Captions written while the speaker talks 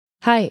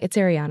Hi, it's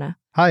Ariana.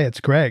 Hi,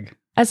 it's Greg.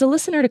 As a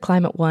listener to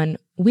Climate One,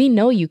 we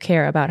know you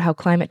care about how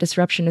climate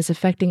disruption is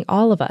affecting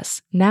all of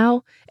us,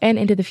 now and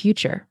into the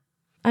future.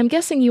 I'm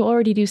guessing you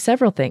already do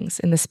several things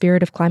in the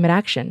spirit of climate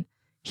action.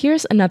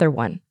 Here's another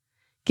one: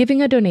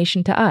 giving a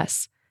donation to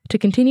us to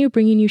continue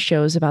bringing you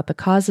shows about the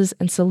causes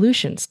and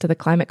solutions to the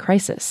climate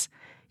crisis.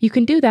 You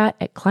can do that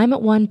at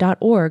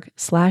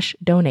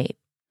climateone.org/donate.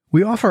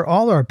 We offer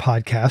all our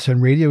podcasts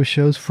and radio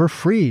shows for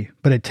free,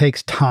 but it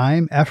takes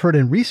time, effort,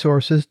 and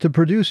resources to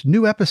produce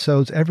new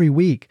episodes every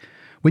week.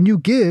 When you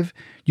give,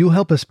 you'll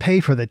help us pay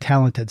for the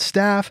talented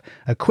staff,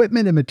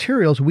 equipment, and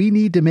materials we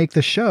need to make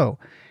the show.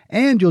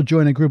 And you'll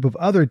join a group of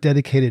other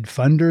dedicated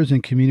funders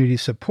and community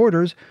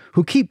supporters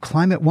who keep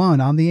Climate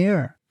One on the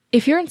air.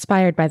 If you're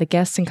inspired by the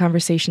guests and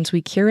conversations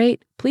we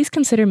curate, please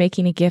consider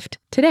making a gift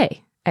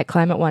today at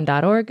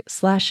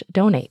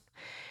climateone.org/donate.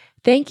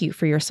 Thank you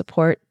for your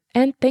support,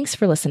 and thanks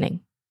for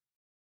listening.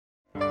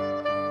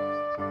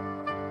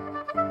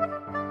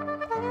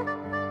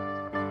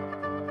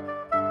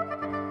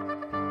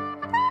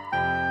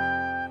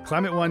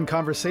 Climate One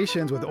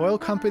conversations with oil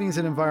companies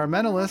and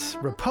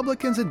environmentalists,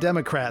 Republicans and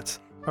Democrats,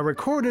 are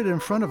recorded in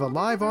front of a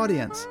live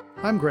audience.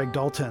 I'm Greg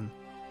Dalton.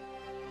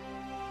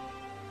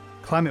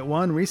 Climate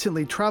One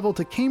recently traveled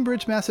to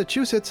Cambridge,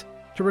 Massachusetts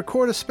to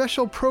record a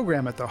special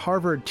program at the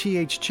Harvard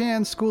T.H.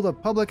 Chan School of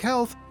Public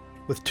Health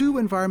with two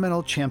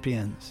environmental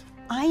champions.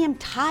 I am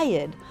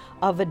tired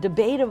of a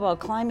debate about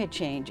climate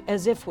change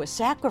as if we're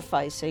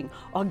sacrificing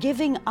or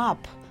giving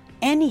up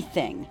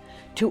anything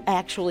to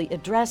actually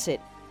address it.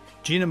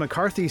 Gina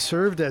McCarthy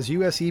served as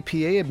U.S.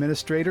 EPA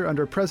Administrator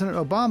under President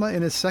Obama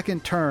in his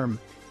second term.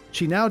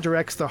 She now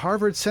directs the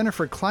Harvard Center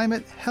for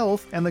Climate,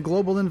 Health, and the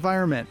Global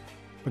Environment.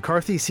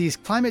 McCarthy sees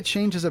climate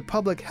change as a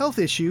public health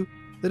issue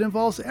that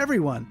involves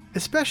everyone,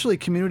 especially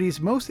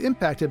communities most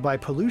impacted by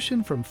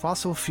pollution from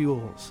fossil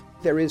fuels.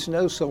 There is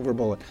no silver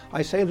bullet.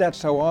 I say that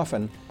so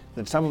often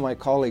that some of my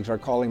colleagues are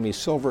calling me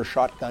Silver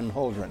Shotgun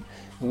Holdren.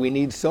 We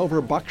need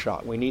silver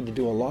buckshot. We need to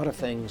do a lot of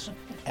things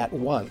at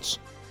once.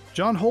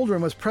 John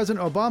Holdren was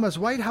President Obama's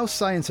White House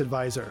science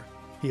advisor.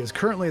 He is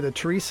currently the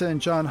Teresa and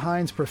John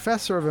Hines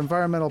Professor of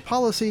Environmental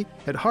Policy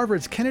at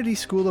Harvard's Kennedy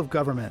School of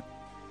Government.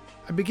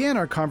 I began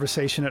our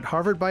conversation at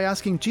Harvard by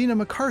asking Gina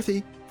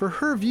McCarthy for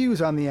her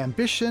views on the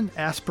ambition,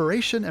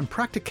 aspiration, and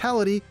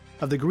practicality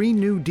of the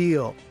Green New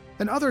Deal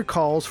and other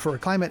calls for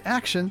climate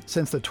action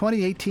since the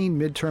 2018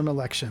 midterm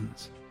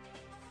elections.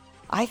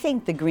 I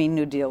think the Green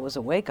New Deal was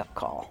a wake-up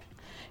call.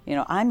 You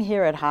know, I'm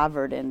here at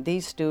Harvard and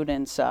these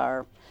students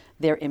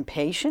they're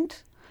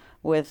impatient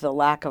with the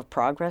lack of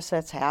progress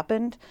that's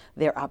happened.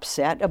 They're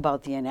upset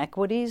about the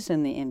inequities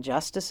and the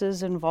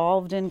injustices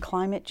involved in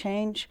climate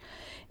change.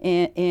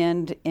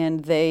 And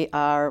they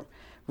are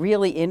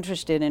really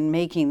interested in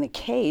making the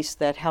case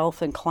that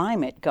health and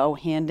climate go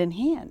hand in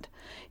hand.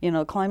 You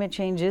know, climate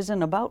change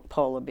isn't about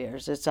polar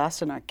bears. It's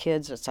us and our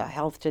kids. It's our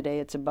health today.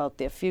 It's about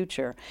their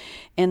future.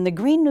 And the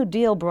Green New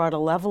Deal brought a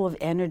level of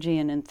energy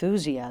and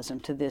enthusiasm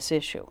to this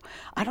issue.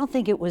 I don't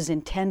think it was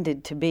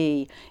intended to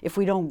be, if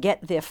we don't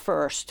get there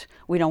first,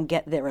 we don't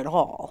get there at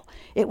all.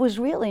 It was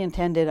really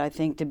intended, I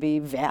think, to be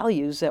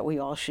values that we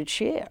all should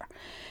share.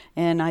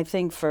 And I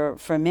think for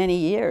many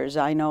years,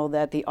 I know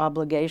that the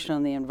obligation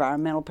on the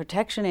Environmental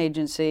Protection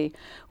Agency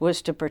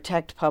was to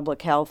protect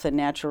public health and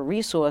natural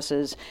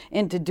resources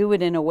and to do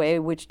it in a way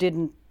which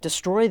didn't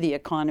destroy the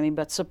economy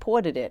but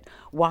supported it.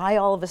 Why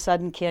all of a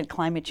sudden can't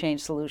climate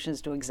change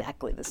solutions do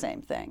exactly the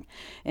same thing?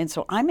 And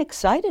so I'm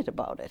excited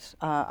about it.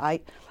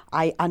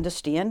 I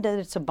understand that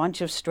it's a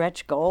bunch of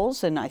stretch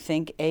goals, and I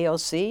think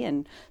AOC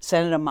and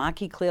Senator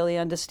Markey clearly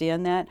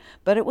understand that,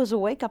 but it was a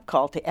wake-up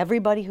call to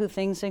everybody who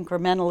thinks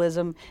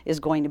incrementalism is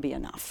going to be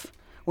enough.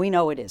 We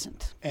know it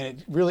isn't. And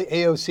it really,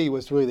 AOC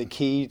was really the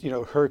key. You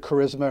know, her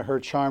charisma, her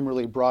charm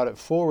really brought it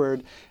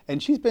forward.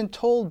 And she's been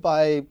told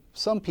by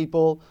some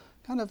people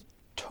kind of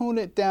tone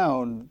it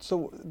down.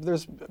 So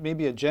there's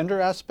maybe a gender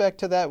aspect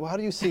to that. Well, how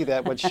do you see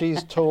that? What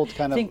she's told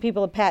kind of... Think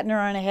people are patting her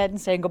on the head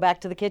and saying, go back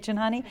to the kitchen,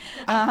 honey?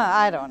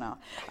 I don't know.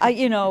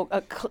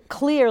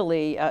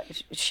 Clearly,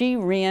 she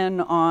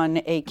ran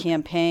on a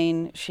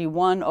campaign. She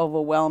won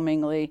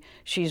overwhelmingly.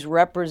 She's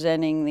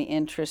representing the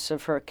interests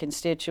of her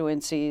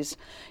constituencies.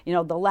 You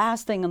know, the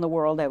last thing in the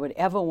world I would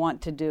ever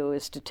want to do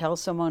is to tell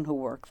someone who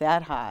worked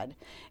that hard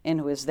and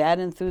who is that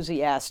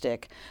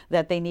enthusiastic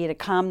that they need to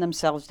calm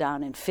themselves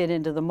down and fit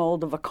into the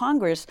mold of a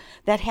Congress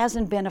that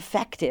hasn't been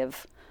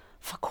effective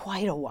for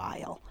quite a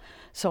while.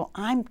 So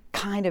I'm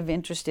kind of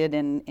interested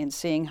in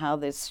seeing how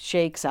this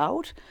shakes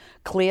out.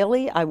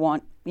 Clearly, I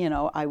want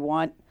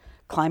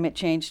climate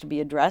change to be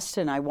addressed,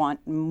 and I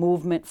want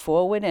movement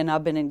forward, and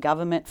I've been in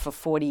government for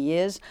 40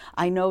 years.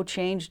 I know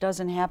change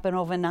doesn't happen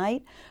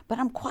overnight, but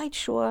I'm quite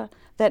sure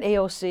that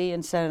AOC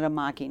and Senator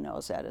Markey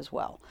knows that as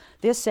well.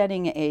 They're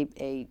setting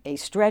a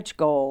stretch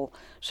goal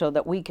so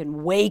that we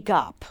can wake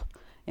up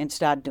and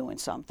start doing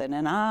something,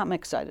 and I'm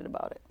excited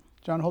about it.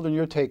 John Holdren,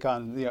 your take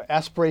on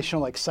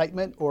aspirational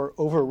excitement or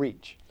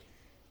overreach?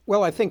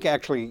 Well, I think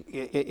actually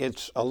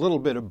it's a little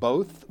bit of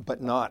both,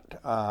 but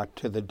not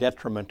to the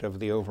detriment of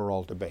the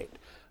overall debate.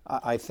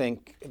 I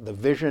think the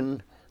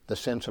vision, the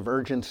sense of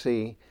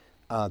urgency,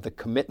 the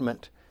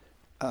commitment,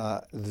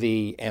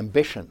 the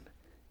ambition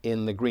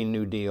in the Green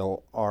New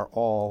Deal are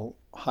all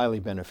highly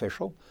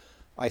beneficial.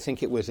 I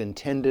think it was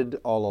intended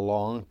all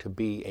along to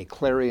be a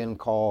clarion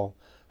call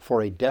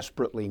for a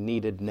desperately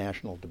needed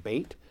national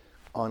debate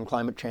on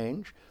climate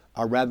change,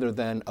 rather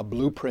than a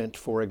blueprint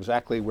for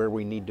exactly where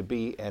we need to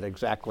be at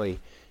exactly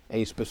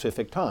a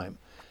specific time.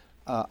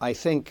 I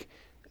think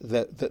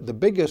that the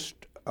biggest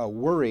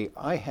worry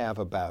I have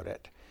about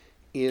it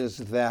is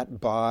that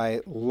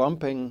by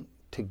lumping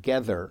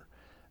together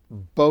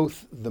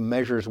both the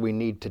measures we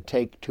need to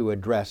take to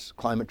address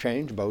climate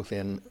change, both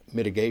in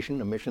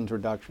mitigation, emissions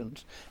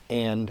reductions,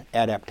 and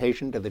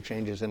adaptation to the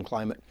changes in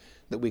climate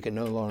that we can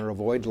no longer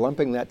avoid,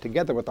 lumping that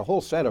together with a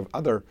whole set of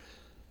other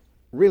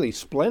really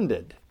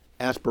splendid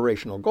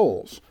aspirational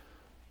goals.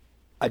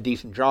 A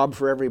decent job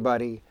for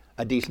everybody,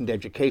 a decent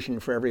education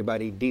for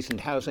everybody,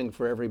 decent housing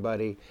for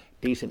everybody,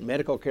 decent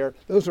medical care.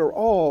 Those are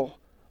all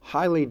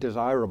highly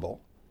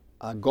desirable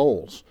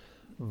goals.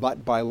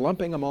 But by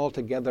lumping them all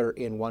together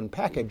in one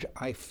package,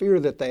 I fear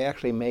that they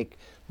actually make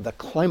the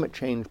climate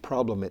change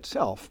problem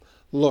itself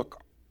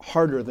look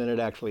harder than it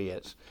actually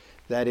is.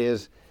 That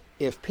is,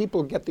 if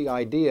people get the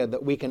idea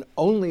that we can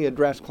only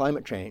address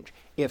climate change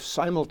if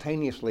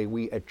simultaneously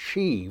we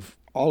achieve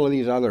all of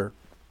these other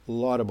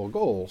laudable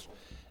goals,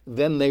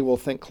 then they will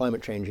think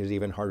climate change is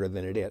even harder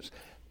than it is.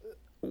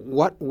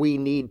 What we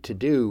need to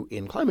do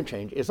in climate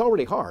change is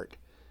already hard,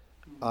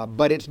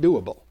 but it's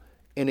doable.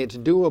 And it's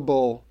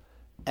doable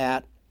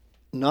at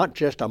not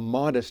just a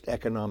modest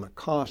economic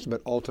cost,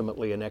 but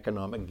ultimately an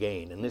economic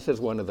gain. And this is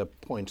one of the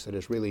points that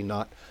is really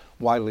not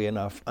widely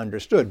enough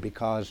understood,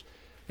 because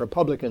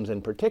Republicans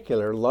in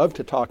particular love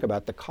to talk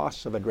about the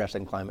costs of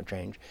addressing climate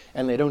change,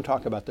 and they don't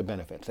talk about the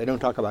benefits. They don't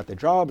talk about the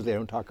jobs, they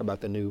don't talk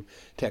about the new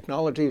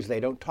technologies, they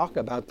don't talk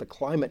about the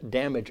climate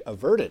damage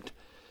averted,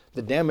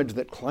 the damage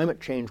that climate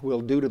change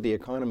will do to the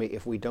economy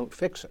if we don't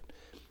fix it.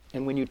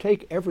 And when you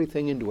take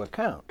everything into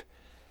account,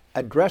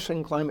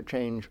 addressing climate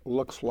change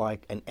looks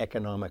like an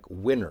economic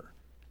winner,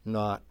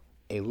 not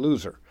a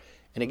loser.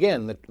 And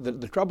again,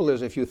 the trouble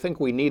is, if you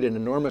think we need an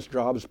enormous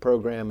jobs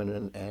program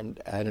and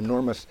an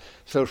enormous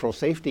social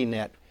safety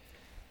net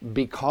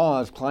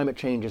because climate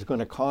change is going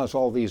to cause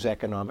all these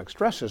economic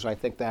stresses, I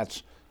think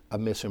that's a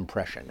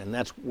misimpression. And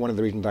that's one of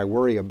the reasons I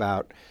worry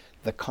about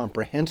the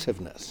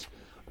comprehensiveness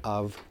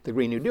of the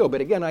Green New Deal.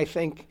 But again, I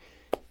think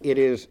it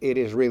is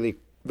really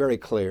very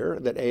clear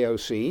that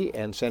AOC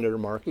and Senator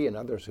Markey and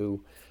others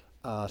who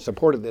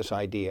supported this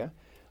idea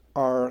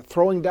are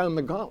throwing down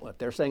the gauntlet.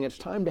 They're saying it's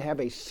time to have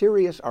a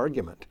serious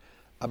argument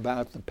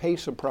about the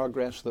pace of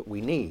progress that we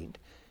need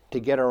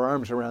to get our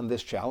arms around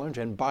this challenge.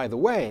 And by the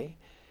way,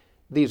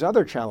 these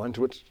other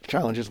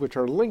challenges which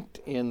are linked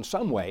in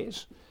some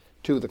ways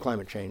to the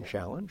climate change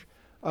challenge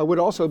would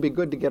also be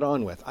good to get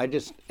on with. I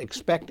just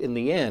expect in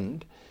the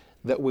end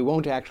that we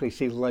won't actually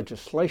see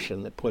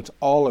legislation that puts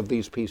all of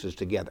these pieces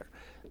together.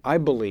 I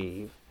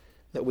believe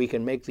that we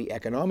can make the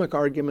economic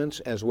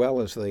arguments as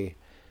well as the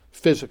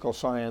physical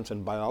science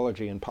and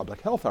biology and public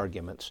health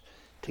arguments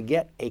to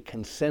get a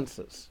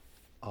consensus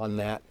on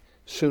that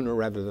sooner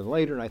rather than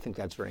later, and I think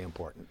that's very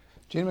important.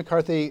 Gina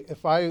McCarthy,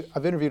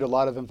 I've interviewed a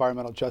lot of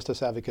environmental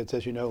justice advocates.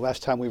 As you know,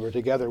 last time we were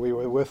together, we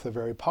were with a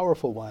very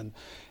powerful one.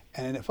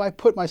 And if I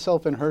put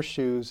myself in her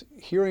shoes,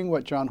 hearing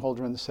what John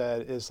Holdren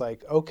said is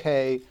like,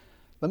 okay,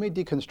 let me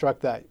deconstruct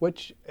that.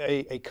 Which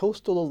a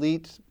coastal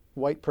elite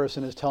white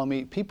person is telling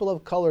me people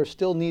of color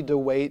still need to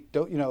wait.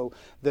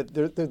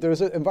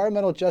 There's an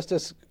environmental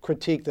justice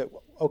critique that,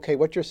 okay,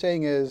 what you're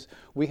saying is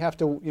we have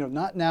to,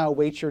 not now,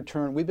 wait your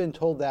turn. We've been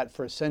told that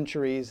for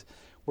centuries.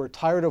 We're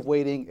tired of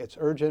waiting. It's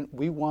urgent.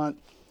 We want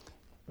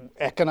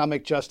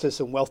economic justice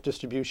and wealth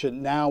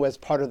distribution now as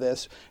part of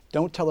this.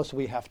 Don't tell us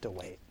we have to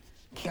wait.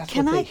 That's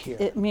what they hear.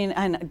 I mean,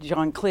 and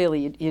John,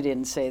 clearly you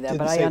didn't say that,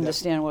 but I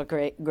understand what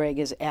Greg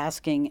is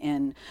asking.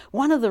 And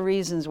one of the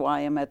reasons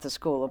why I'm at the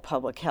School of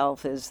Public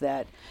Health is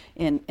that,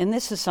 and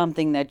this is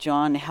something that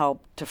John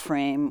helped to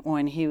frame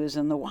when he was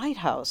in the White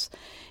House,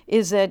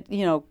 is that,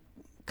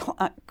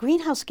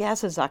 greenhouse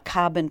gases are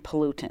carbon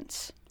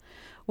pollutants.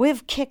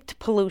 We've kicked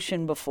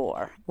pollution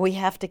before. We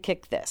have to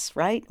kick this,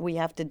 right? We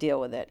have to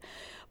deal with it.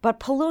 But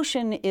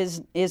pollution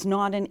is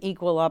not an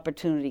equal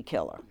opportunity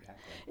killer.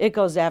 It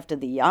goes after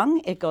the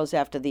young, it goes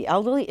after the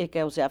elderly, it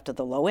goes after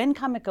the low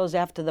income, it goes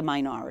after the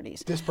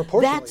minorities.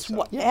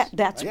 Disproportionately.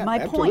 That's my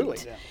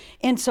point. Yeah.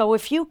 And so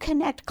if you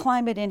connect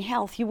climate and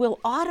health, you will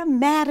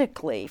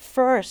automatically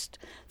first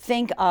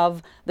think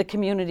of the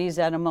communities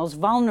that are most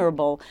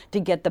vulnerable to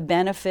get the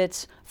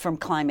benefits from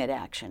climate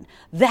action.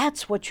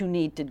 That's what you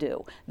need to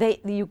do.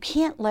 You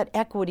can't let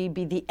equity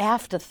be the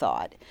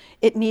afterthought.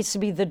 It needs to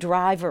be the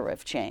driver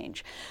of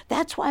change.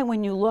 That's why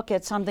when you look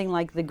at something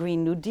like the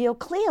Green New Deal,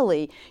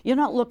 clearly you're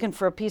not looking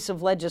for a piece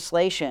of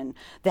legislation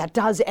that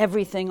does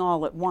everything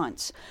all at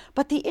once.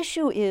 But the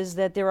issue is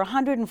that there are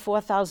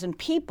 104,000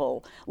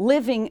 people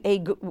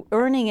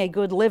earning a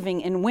good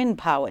living in wind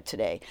power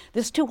today.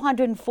 There's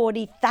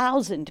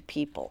 240,000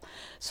 people.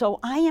 So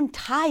I am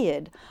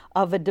tired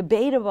of a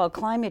debate about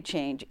climate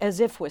change as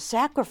if we're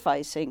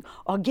sacrificing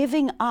or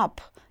giving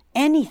up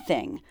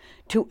anything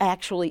to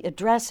actually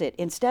address it,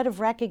 instead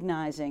of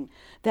recognizing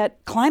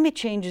that climate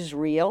change is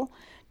real.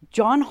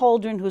 John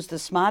Holdren, who's the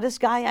smartest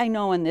guy I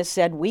know in this,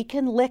 said we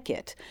can lick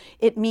it.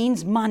 It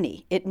means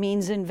money. It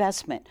means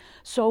investment.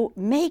 So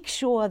make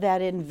sure that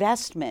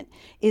investment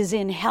is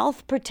in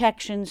health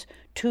protections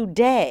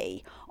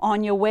today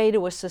on your way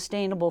to a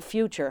sustainable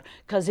future,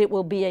 because it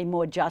will be a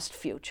more just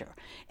future.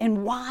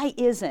 And why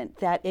isn't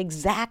that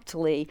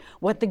exactly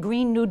what the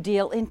Green New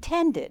Deal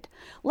intended?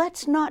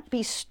 Let's not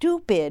be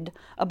stupid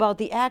about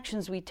the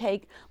actions we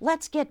take.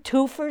 Let's get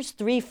 2-fers,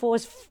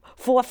 3-4s,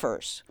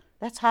 4-fers.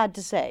 That's hard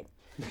to say.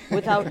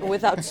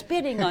 Without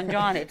spitting on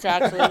John, it's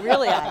actually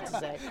really hard to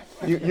say.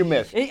 You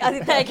missed.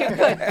 Thank you,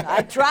 good.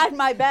 I tried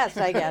my best,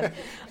 I guess.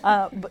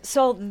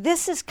 So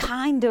this is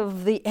kind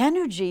of the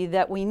energy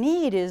that we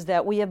need, is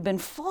that we have been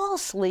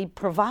falsely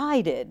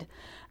provided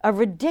a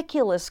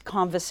ridiculous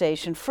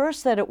conversation.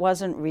 First, that it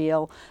wasn't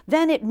real.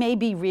 Then it may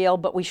be real,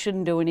 but we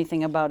shouldn't do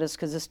anything about it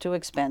because it's too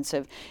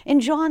expensive. And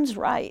John's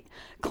right.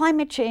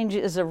 Climate change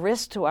is a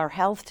risk to our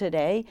health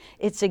today.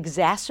 It's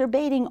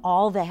exacerbating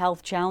all the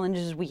health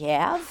challenges we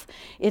have.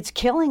 It's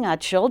killing our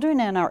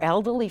children and our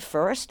elderly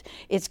first.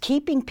 It's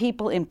keeping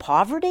people in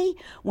poverty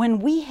when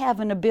we have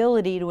an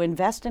ability to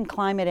invest in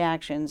climate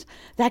actions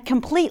that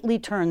completely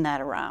turn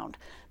that around.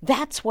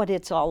 That's what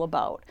it's all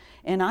about.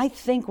 And I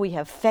think we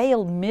have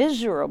failed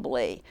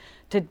miserably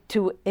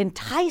to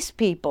entice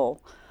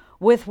people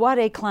with what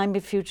a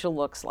climate future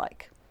looks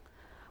like.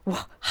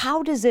 Well,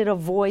 how does it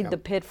avoid the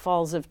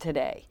pitfalls of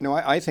today? No,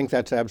 I think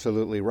that's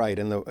absolutely right.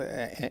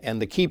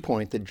 And the key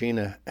point that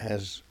Gina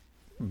has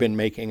been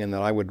making, and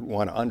that I would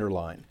want to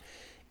underline,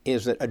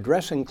 is that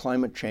addressing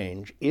climate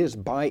change is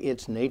by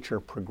its nature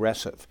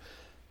progressive.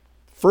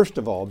 First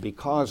of all,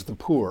 because the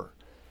poor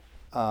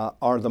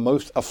are the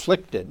most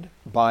afflicted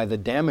by the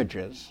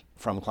damages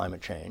from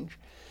climate change.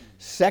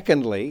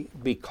 Secondly,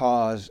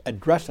 because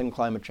addressing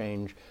climate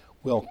change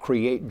will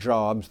create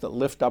jobs that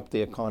lift up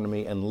the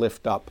economy and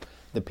lift up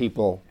the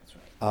people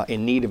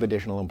in need of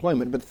additional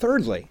employment. But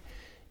thirdly,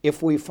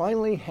 if we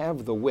finally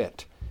have the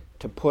wit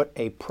to put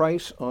a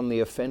price on the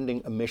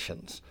offending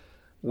emissions,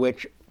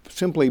 which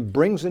simply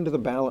brings into the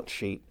balance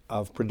sheet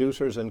of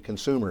producers and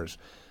consumers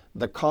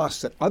the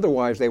costs that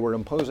otherwise they were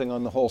imposing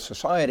on the whole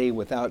society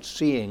without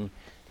seeing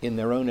in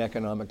their own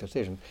economic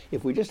decisions.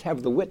 If we just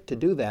have the wit to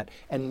do that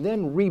and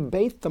then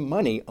rebate the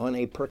money on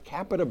a per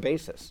capita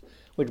basis,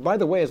 which, by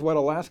the way, is what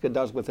Alaska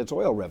does with its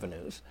oil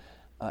revenues,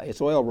 its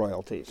oil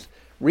royalties,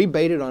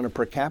 rebate it on a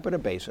per capita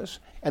basis,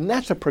 and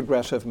that's a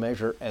progressive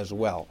measure as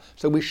well.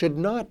 So we should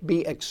not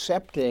be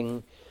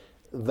accepting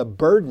the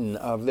burden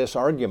of this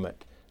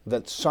argument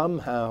that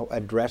somehow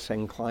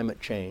addressing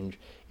climate change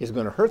is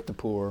going to hurt the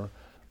poor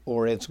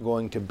or it's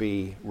going to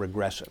be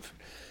regressive.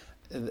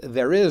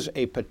 There is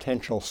a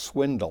potential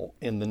swindle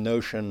in the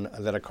notion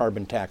that a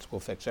carbon tax will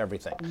fix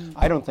everything.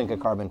 I don't think a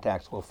carbon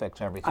tax will fix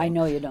everything. I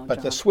know you don't, But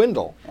John. the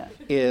swindle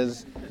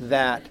is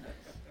that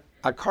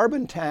a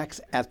carbon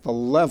tax at the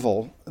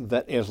level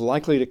that is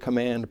likely to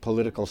command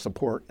political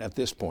support at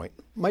this point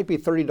might be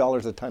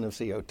 $30 a ton of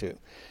CO2.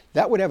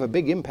 That would have a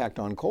big impact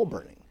on coal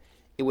burning.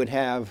 It would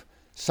have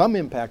some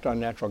impact on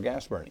natural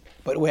gas burning,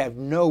 but it would have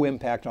no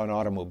impact on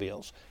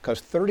automobiles,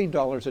 because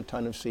 $30 a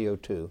ton of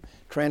CO2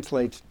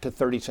 translates to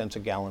 30 cents a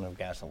gallon of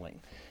gasoline.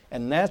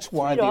 And that's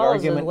why the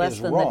argument less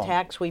is than wrong. the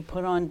tax we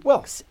put on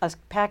Well, a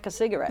pack of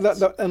cigarettes.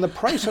 And the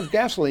price of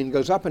gasoline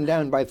goes up and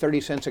down by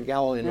 30 cents a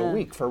gallon in a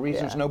week for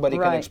reasons nobody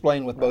can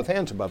explain with both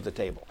hands above the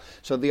table.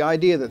 So the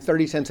idea that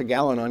 30 cents a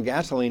gallon on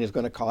gasoline is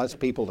going to cause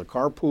people to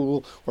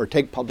carpool or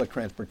take public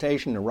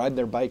transportation or ride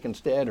their bike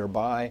instead or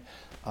buy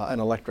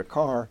an electric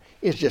car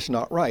is just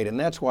not right. And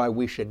that's why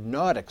we should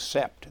not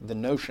accept the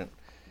notion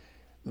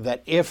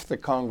that if the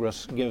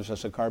Congress gives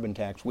us a carbon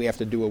tax, we have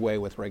to do away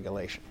with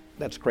regulation.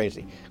 That's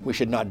crazy. We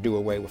should not do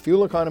away with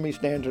fuel economy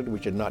standards. We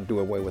should not do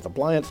away with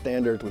appliance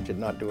standards. We should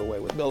not do away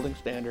with building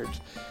standards.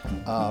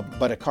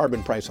 But a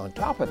carbon price on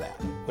top of that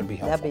would be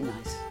helpful. That'd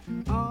be nice.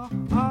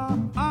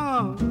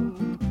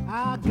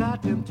 I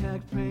got them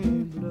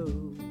tax-paying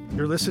blues.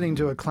 You're listening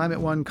to a Climate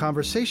One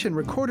conversation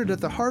recorded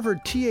at the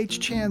Harvard T.H.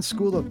 Chan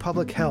School of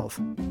Public Health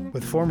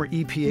with former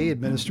EPA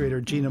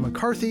Administrator Gina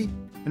McCarthy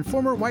and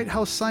former White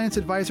House Science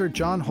Advisor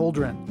John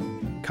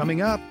Holdren.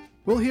 Coming up,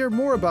 we'll hear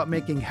more about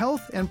making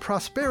health and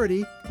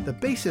prosperity the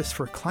basis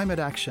for climate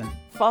action.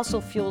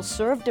 Fossil fuels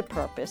served a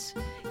purpose.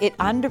 It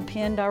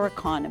underpinned our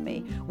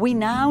economy. We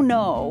now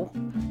know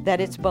that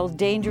it's both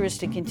dangerous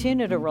to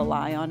continue to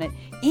rely on it,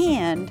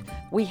 and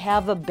we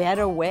have a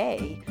better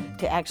way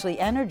to actually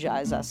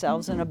energize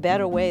ourselves in a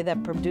better way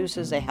that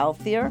produces a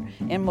healthier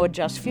and more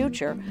just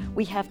future.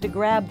 We have to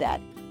grab that.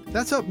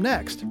 That's up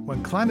next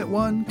when Climate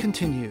One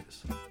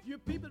continues. You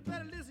people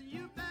better listen,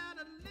 you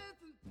better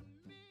listen to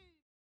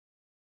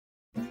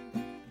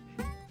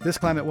me. This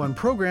Climate One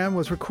program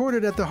was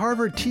recorded at the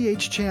Harvard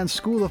T.H. Chan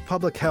School of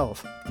Public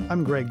Health.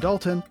 I'm Greg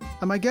Dalton,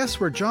 and my guests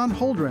were John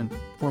Holdren,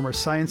 former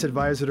science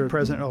advisor to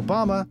President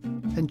Obama,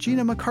 and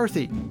Gina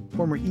McCarthy,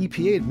 former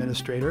EPA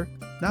administrator,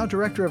 now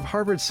director of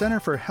Harvard's Center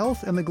for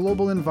Health and the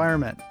Global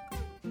Environment.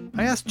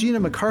 I asked Gina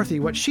McCarthy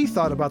what she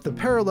thought about the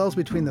parallels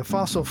between the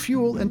fossil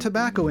fuel and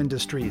tobacco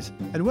industries,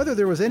 and whether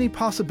there was any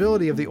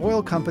possibility of the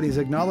oil companies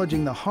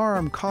acknowledging the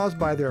harm caused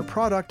by their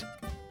product,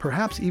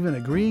 perhaps even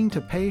agreeing to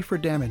pay for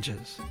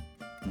damages.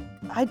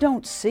 I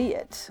don't see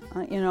it,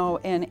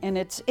 and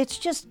it's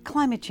just,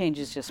 climate change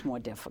is just more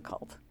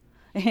difficult.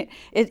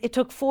 It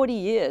took 40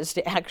 years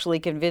to actually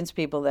convince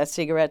people that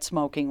cigarette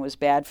smoking was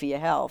bad for your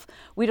health.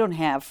 We don't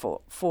have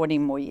 40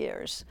 more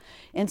years.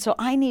 And so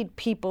I need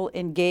people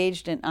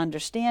engaged in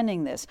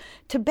understanding this.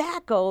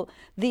 Tobacco,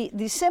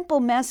 the simple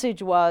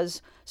message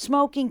was,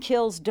 smoking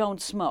kills,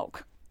 don't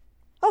smoke.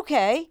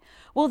 Okay,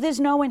 well, there's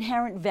no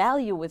inherent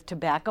value with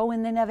tobacco,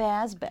 and there never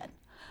has been.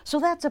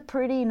 So that's a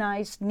pretty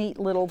nice, neat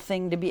little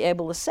thing to be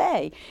able to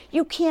say.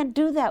 You can't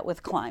do that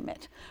with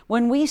climate.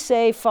 When we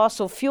say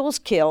fossil fuels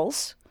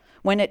kills,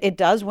 when it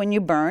does when you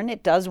burn,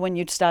 it does when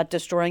you start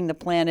destroying the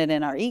planet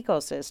and our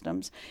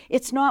ecosystems,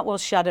 it's not, well,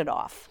 shut it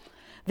off.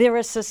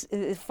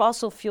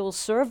 Fossil fuels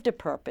served a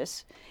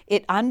purpose.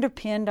 It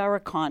underpinned our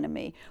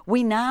economy.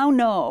 We now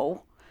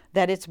know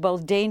that it's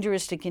both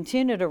dangerous to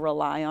continue to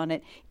rely on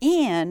it,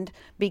 and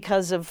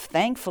because of,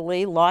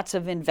 thankfully, lots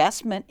of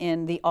investment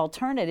in the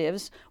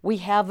alternatives, we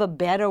have a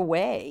better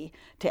way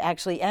to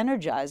actually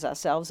energize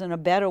ourselves in a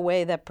better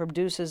way that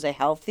produces a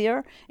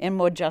healthier and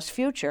more just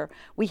future.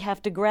 We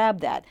have to grab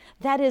that.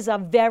 That is a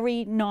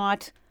very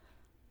not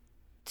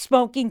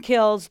smoking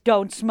kills,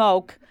 don't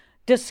smoke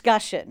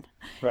discussion.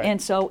 Right.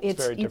 And so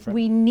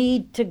we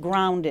need to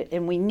ground it,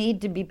 and we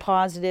need to be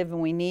positive,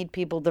 and we need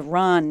people to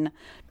run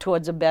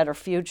towards a better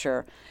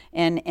future.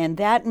 And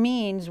that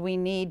means we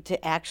need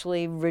to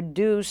actually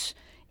reduce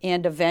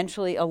and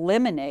eventually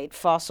eliminate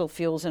fossil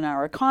fuels in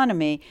our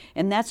economy.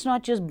 And that's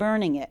not just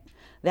burning it.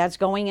 That's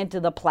going into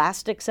the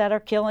plastics that are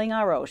killing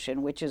our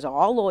ocean, which is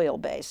all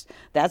oil-based.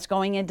 That's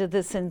going into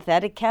the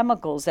synthetic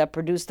chemicals that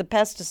produce the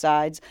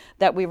pesticides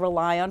that we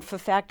rely on for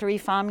factory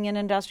farming and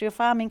industrial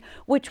farming,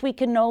 which we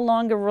can no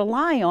longer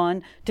rely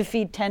on to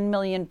feed 10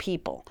 million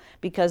people,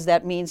 because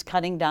that means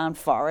cutting down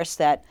forests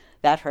that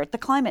hurt the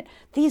climate.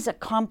 These are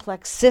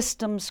complex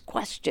systems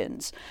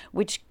questions,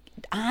 which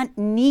aren't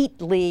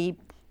neatly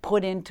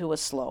put into a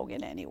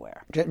slogan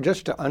anywhere.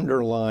 Just to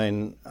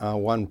underline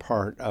one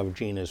part of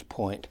Gina's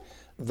point,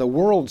 the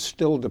world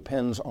still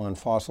depends on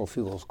fossil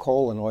fuels,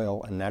 coal and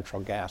oil and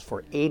natural gas,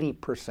 for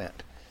 80%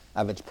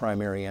 of its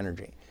primary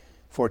energy,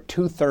 for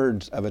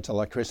 2/3 of its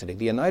electricity.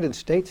 The United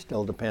States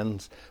still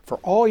depends, for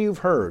all you've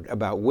heard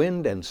about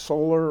wind and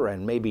solar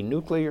and maybe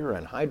nuclear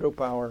and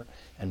hydropower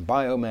and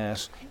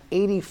biomass,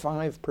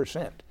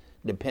 85%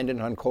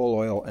 dependent on coal,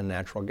 oil, and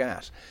natural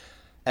gas.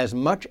 As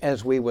much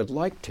as we would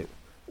like to,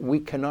 we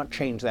cannot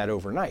change that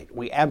overnight.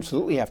 We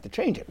absolutely have to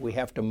change it. We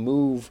have to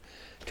move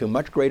to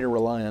much greater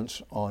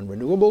reliance on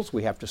renewables.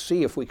 We have to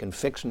see if we can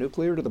fix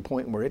nuclear to the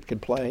point where it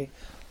could play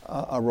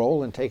a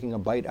role in taking a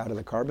bite out of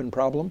the carbon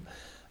problem.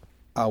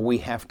 We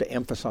have to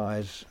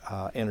emphasize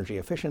energy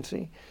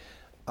efficiency.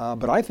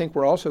 But I think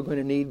we're also going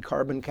to need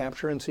carbon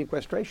capture and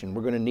sequestration.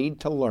 We're going to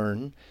need to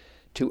learn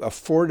to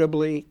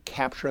affordably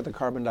capture the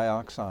carbon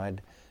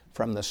dioxide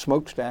from the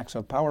smokestacks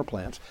of power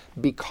plants,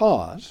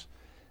 because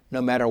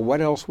no matter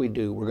what else we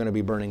do, we're going to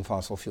be burning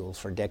fossil fuels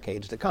for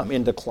decades to come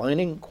in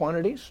declining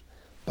quantities,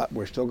 but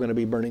we're still going to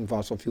be burning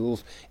fossil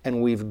fuels,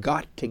 and we've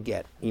got to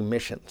get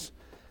emissions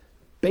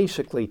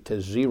basically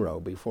to zero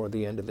before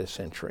the end of this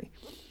century.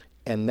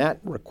 And that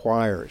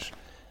requires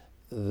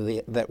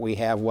that we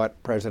have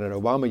what President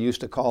Obama used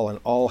to call an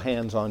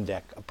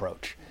all-hands-on-deck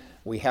approach.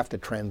 We have to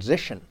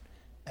transition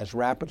as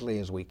rapidly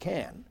as we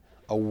can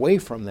away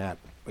from that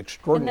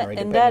extraordinary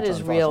and dependence that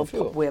is on real fossil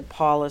fuels. where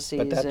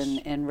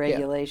policies and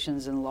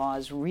regulations and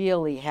laws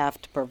really have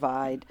to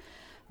provide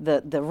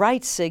the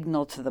right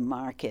signal to the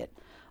market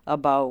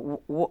about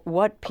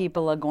what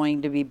people are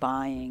going to be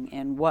buying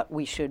and what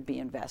we should be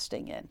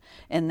investing in.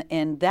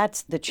 And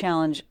that's the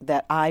challenge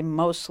that I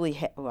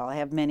mostly I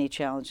have many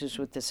challenges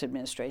with this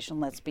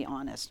administration, let's be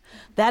honest.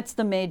 That's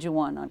the major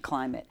one on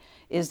climate,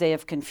 is they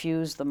have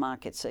confused the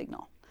market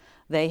signal.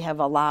 They have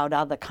allowed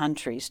other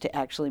countries to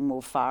actually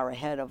move far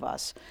ahead of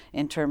us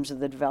in terms of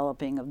the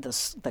developing of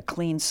the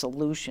clean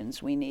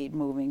solutions we need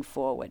moving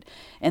forward.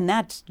 And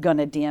that's going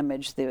to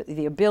damage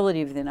the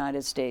ability of the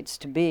United States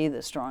to be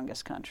the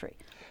strongest country.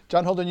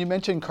 John Holden, you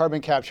mentioned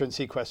carbon capture and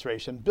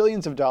sequestration.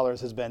 Billions of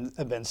dollars have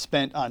been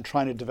spent on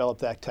trying to develop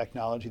that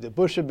technology. The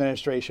Bush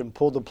administration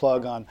pulled the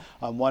plug on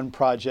one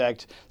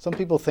project. Some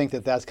people think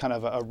that that's kind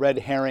of a red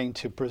herring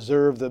to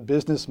preserve the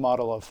business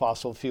model of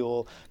fossil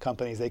fuel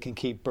companies. They can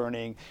keep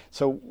burning.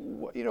 So,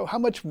 how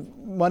much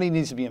money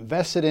needs to be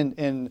invested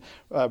in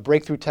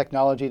breakthrough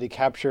technology to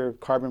capture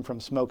carbon from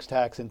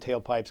smokestacks and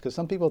tailpipes? Because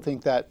some people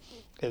think that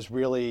is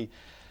really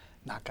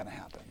not going to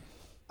happen.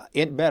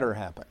 It better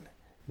happen,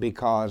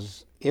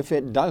 because if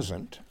it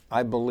doesn't,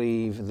 I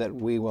believe that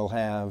we will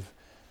have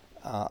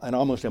an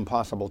almost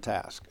impossible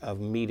task of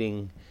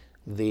meeting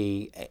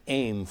the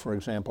aim, for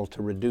example,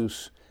 to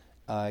reduce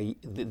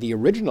the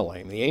original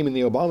aim, the aim in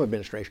the Obama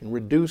administration,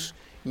 reduce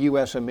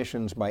U.S.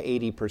 emissions by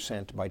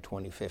 80% by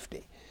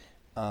 2050.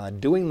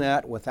 Doing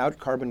that without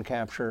carbon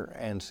capture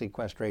and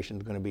sequestration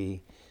is going to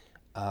be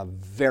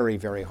very,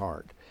 very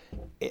hard.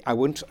 I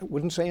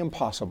wouldn't say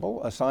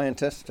impossible. A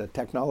scientist, a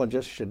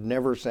technologist should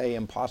never say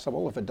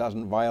impossible if it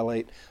doesn't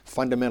violate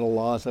fundamental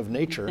laws of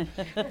nature,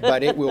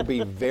 but it will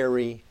be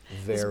very,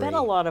 very There's been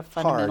a lot of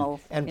fundamental...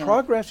 hard. And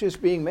progress is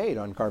being made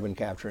on carbon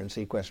capture and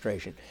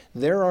sequestration.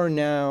 There are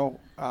now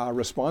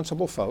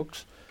responsible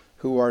folks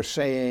who are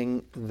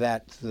saying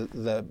that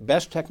the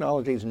best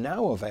technologies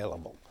now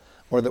available,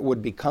 or that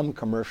would become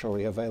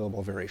commercially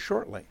available very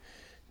shortly,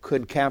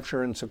 could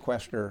capture and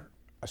sequester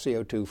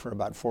CO2 for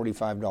about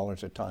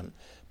 $45 a ton.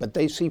 But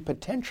they see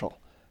potential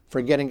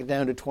for getting it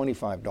down to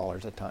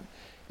 $25 a ton.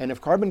 And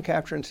if carbon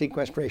capture and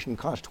sequestration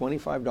costs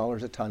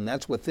 $25 a ton,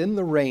 that's within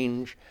the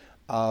range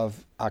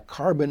of a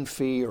carbon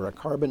fee or a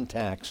carbon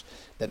tax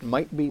that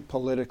might be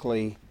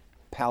politically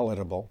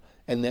palatable,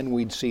 and then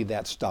we'd see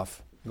that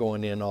stuff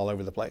going in all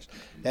over the place.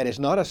 That is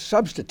not a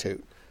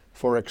substitute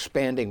for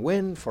expanding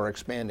wind, for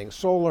expanding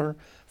solar,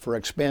 for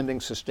expanding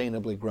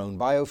sustainably grown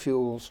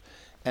biofuels,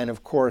 and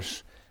of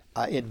course,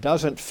 it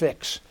doesn't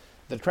fix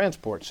the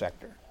transport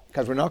sector,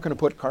 because we're not going to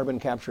put carbon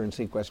capture and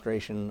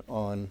sequestration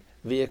on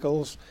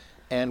vehicles,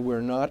 and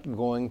we're not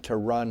going to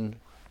run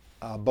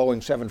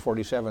Boeing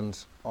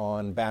 747s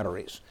on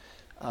batteries.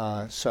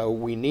 So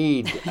we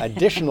need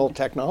additional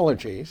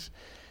technologies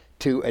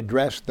to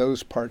address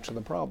those parts of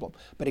the problem.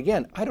 But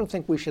again, I don't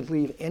think we should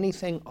leave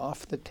anything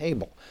off the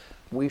table.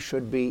 We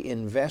should be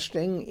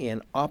investing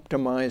in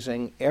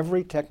optimizing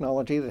every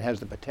technology that has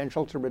the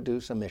potential to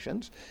reduce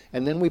emissions,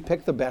 and then we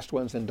pick the best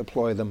ones and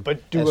deploy them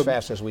as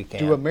fast as we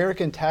can. Do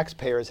American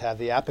taxpayers have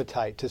the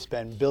appetite to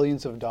spend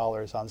billions of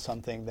dollars on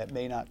something that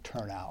may not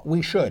turn out?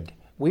 We should.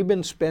 We've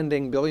been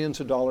spending billions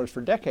of dollars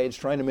for decades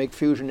trying to make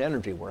fusion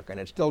energy work, and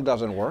it still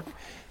doesn't work.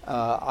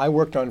 I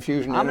worked on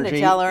fusion I'm energy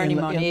going to tell Ernie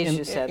Moniz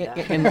you said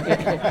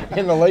that.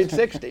 in the late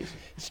 60s.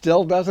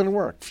 Still doesn't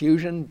work.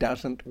 Fusion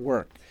doesn't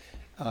work.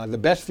 The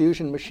best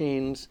fusion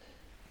machines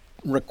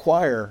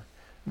require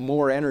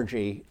more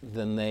energy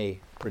than they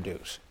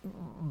produce.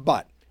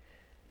 But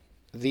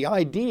the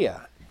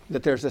idea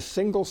that there's a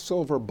single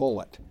silver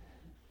bullet,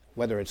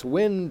 whether it's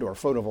wind or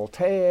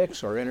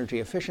photovoltaics or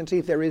energy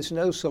efficiency, there is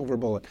no silver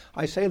bullet.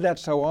 I say that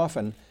so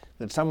often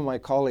that some of my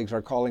colleagues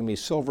are calling me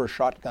Silver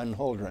Shotgun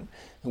Holdren.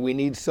 We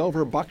need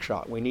silver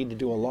buckshot. We need to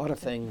do a lot of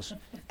things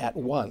at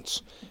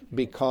once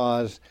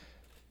because,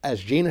 as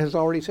Gina has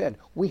already said,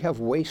 we have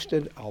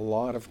wasted a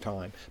lot of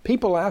time.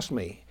 People ask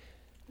me,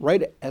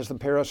 right as the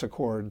Paris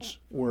Accords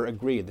were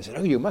agreed, they said,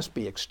 oh, you must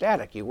be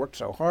ecstatic. You worked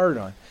so hard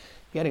on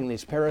getting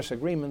these Paris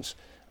agreements.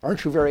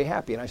 Aren't you very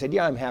happy? And I said,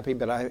 yeah, I'm happy,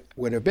 but I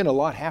would have been a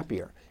lot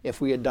happier if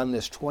we had done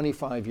this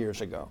 25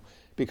 years ago.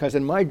 Because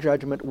in my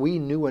judgment, we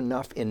knew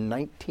enough in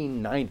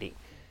 1990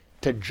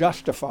 to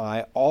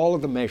justify all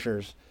of the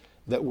measures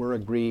that were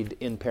agreed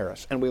in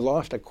Paris. And we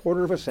lost a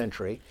quarter of a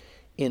century,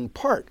 in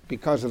part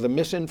because of the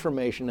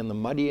misinformation and the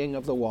muddying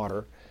of the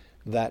water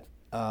that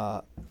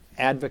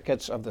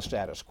advocates of the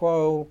status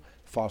quo,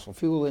 fossil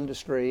fuel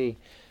industry,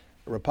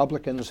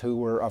 Republicans who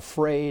were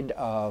afraid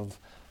of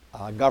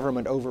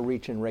government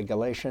overreach and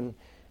regulation,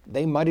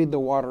 they muddied the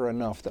water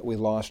enough that we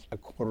lost a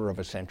quarter of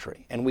a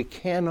century. And we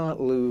cannot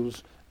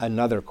lose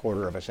another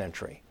quarter of a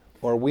century,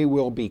 or we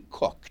will be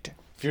cooked.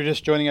 If you're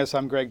just joining us,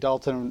 I'm Greg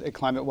Dalton at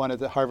Climate One at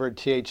the Harvard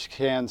T.H.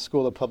 Chan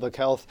School of Public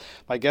Health.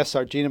 My guests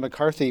are Gina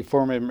McCarthy,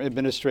 former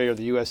administrator of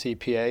the U.S.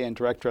 EPA and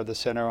director of the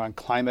Center on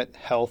Climate,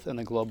 Health, and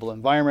the Global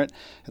Environment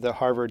at the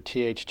Harvard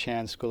T.H.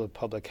 Chan School of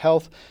Public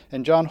Health,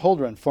 and John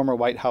Holdren, former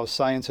White House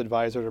science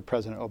advisor to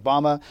President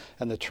Obama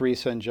and the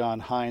Teresa and John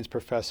Hines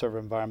Professor of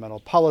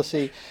Environmental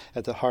Policy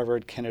at the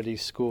Harvard Kennedy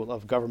School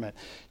of Government.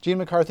 Gina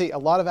McCarthy, a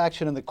lot of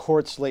action in the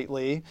courts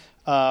lately.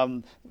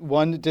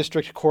 One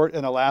district court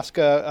in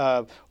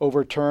Alaska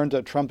overturned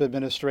a Trump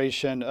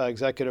administration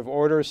executive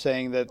order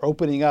saying that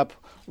opening up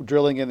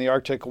drilling in the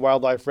Arctic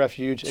Wildlife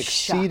Refuge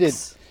exceeded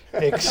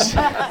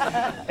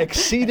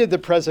the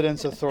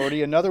president's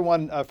authority. Another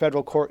one, a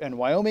federal court in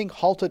Wyoming,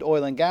 halted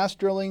oil and gas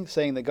drilling,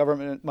 saying the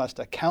government must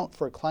account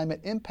for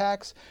climate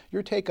impacts.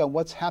 Your take on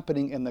what's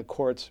happening in the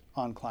courts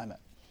on climate?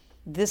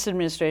 This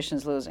administration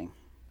is losing.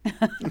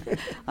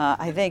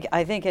 I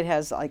think it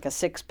has like a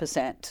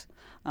 6%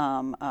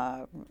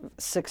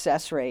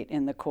 success rate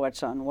in the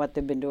courts on what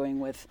they've been doing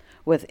with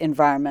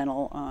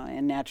environmental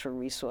and natural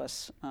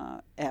resource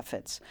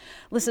efforts.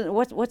 Listen,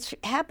 what's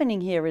happening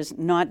here is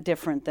not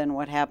different than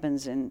what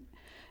happens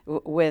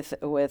with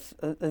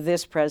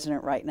this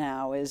president right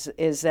now.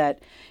 Is that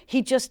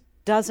he just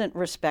doesn't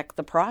respect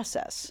the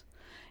process.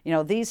 You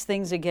know, these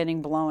things are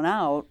getting blown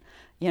out.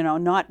 You know,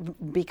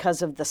 not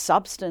because of the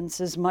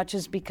substance as much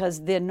as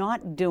because they're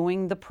not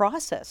doing the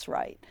process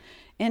right.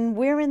 And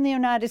we're in the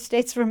United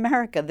States of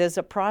America. There's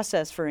a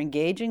process for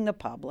engaging the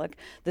public.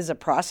 There's a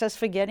process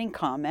for getting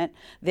comment.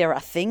 There are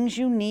things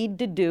you need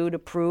to do to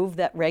prove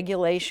that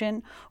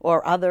regulation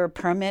or other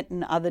permit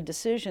and other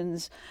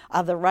decisions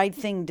are the right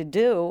thing to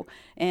do.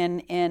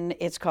 And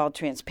it's called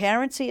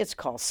transparency. It's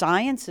called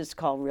science. It's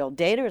called real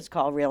data. It's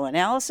called real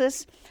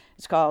analysis.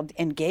 it's called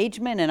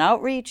engagement and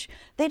outreach.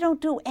 They don't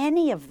do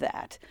any of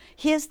that.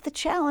 Here's the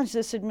challenge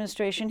this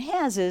administration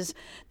has is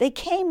they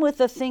came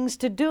with a things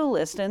to do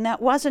list, and that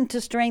wasn't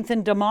to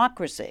strengthen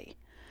democracy.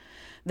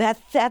 That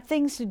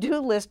things to do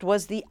list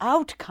was the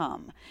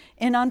outcome.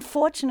 And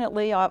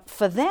unfortunately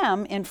for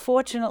them, and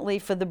fortunately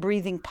for the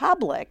breathing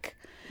public,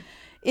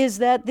 is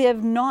that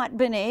they've not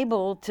been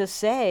able to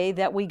say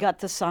that we got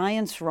the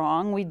science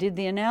wrong, we did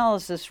the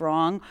analysis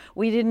wrong,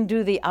 we didn't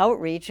do the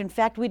outreach. In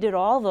fact, we did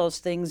all those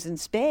things in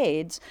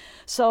spades.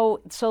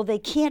 So they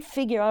can't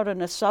figure out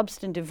in a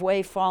substantive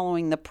way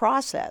following the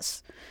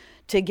process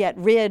to get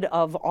rid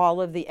of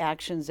all of the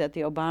actions that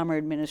the Obama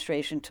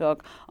administration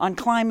took on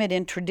climate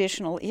and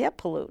traditional air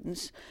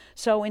pollutants.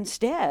 So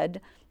instead,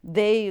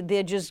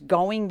 they're just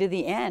going to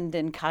the end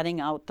and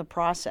cutting out the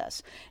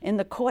process. And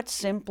the courts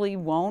simply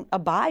won't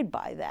abide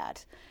by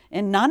that.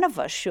 And none of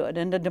us should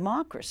in a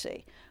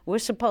democracy. We're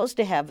supposed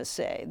to have a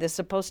say. There's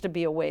supposed to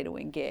be a way to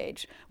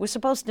engage. We're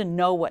supposed to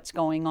know what's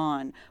going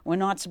on. We're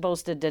not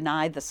supposed to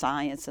deny the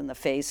science in the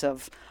face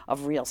of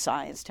real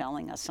science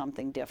telling us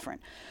something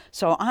different.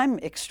 So I'm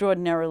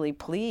extraordinarily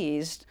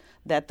pleased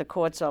that the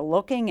courts are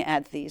looking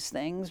at these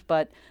things,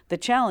 but the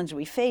challenge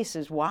we face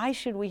is why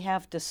should we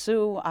have to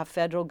sue our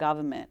federal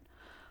government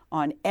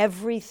on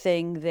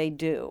everything they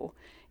do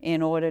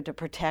in order to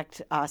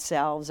protect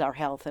ourselves, our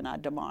health, and our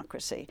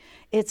democracy?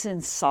 It's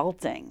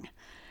insulting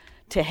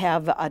to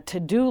have a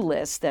to-do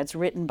list that's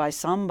written by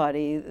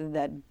somebody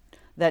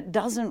that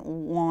doesn't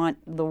want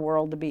the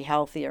world to be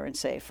healthier and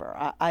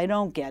safer. I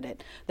don't get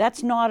it.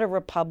 That's not a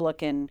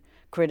Republican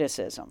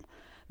criticism.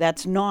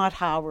 That's not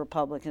how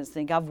Republicans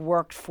think. I've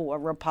worked for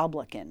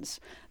Republicans.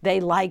 They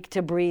like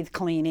to breathe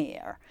clean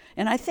air.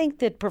 And I think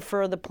they'd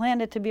prefer the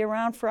planet to be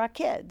around for our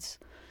kids.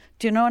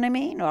 Do you know what I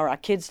mean? Or our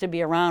kids to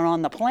be around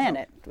on the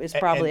planet is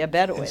probably a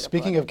better way to put it.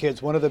 Speaking of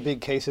kids, one of the big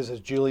cases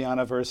is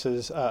Juliana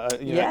versus the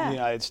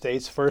United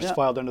States. First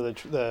filed under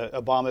the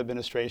Obama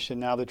administration,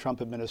 now the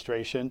Trump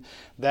administration.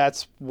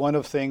 That's one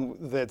of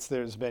things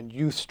there's been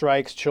youth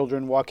strikes,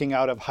 children walking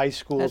out of high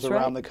schools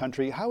around the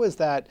country. How is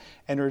that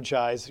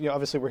energized?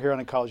 Obviously we're here on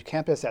a college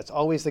campus. That's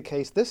always the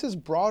case. This is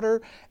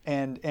broader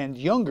and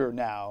younger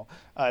now.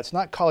 It's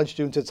not college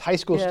students, it's high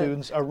school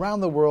students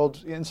around the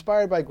world,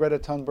 inspired by Greta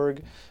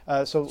Thunberg.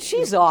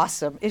 She's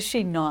awesome. Is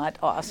she not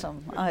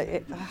awesome?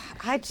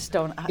 I just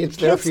don't. It's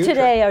their kids future.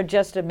 Today are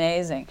just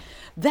amazing.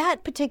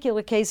 That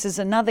particular case is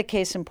another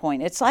case in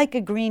point. It's like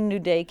a Green New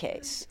Day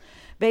case.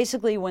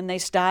 Basically, when they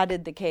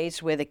started the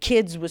case where the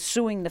kids were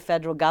suing the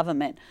federal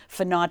government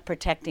for not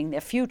protecting their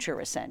future,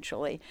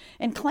 essentially,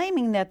 and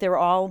claiming that they're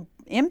all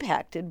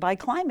impacted by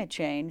climate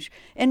change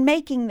and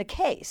making the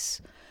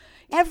case.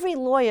 Every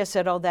lawyer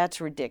said, oh, that's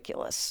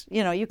ridiculous.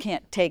 You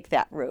can't take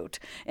that route.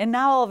 And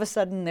now all of a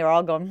sudden they're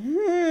all going,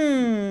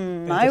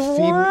 I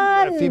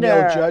wonder. A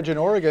female judge in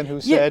Oregon who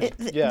said,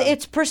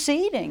 it's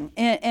proceeding.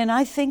 And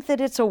I think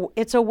that it's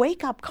a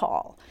wake-up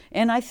call.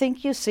 And I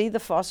think you see the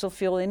fossil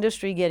fuel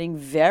industry getting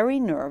very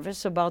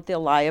nervous about their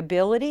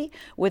liability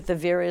with the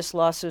various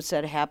lawsuits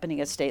that are happening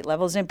at state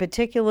levels, in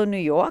particular New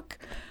York,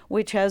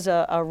 which has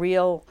a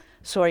real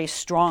sort of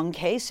strong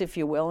case, if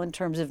you will, in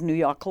terms of New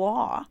York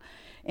law.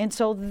 And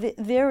so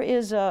there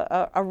is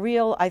a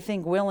real, I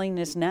think,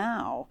 willingness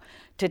now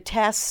to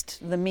test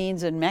the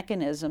means and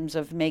mechanisms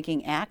of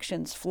making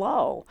actions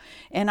flow.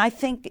 And I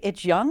think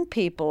it's young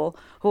people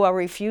who are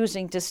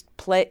refusing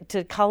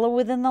to color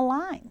within the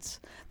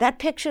lines. That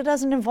picture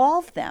doesn't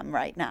involve them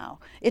right now.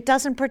 It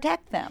doesn't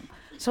protect them.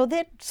 So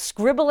they're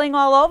scribbling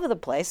all over the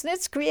place, and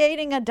it's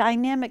creating a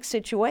dynamic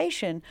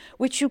situation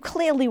which you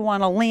clearly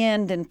want to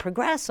land and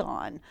progress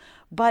on.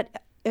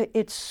 But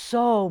it's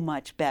so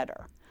much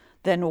better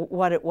than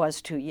what it was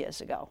 2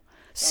 years ago.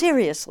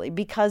 Seriously,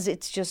 because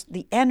it's just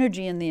the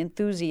energy and the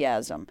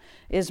enthusiasm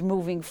is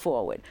moving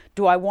forward.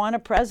 Do I want a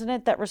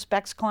president that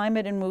respects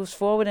climate and moves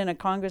forward and a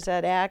Congress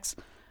that acts?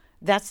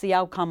 That's the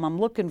outcome I'm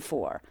looking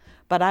for.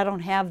 But I don't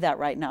have that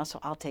right now,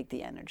 so I'll take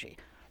the energy.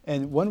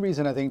 And one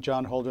reason I think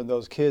John Holdren,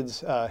 those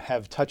kids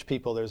have touched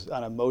people, there's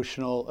an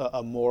emotional,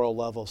 a moral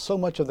level. So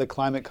much of the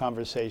climate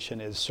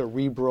conversation is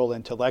cerebral,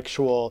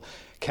 intellectual,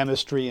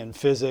 chemistry and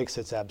physics,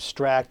 it's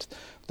abstract.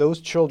 Those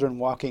children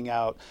walking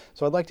out.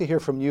 So I'd like to hear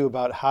from you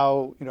about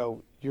how,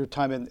 your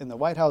time in the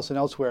White House and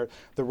elsewhere,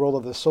 the role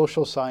of the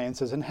social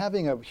sciences and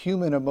having a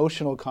human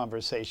emotional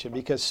conversation,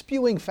 because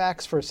spewing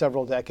facts for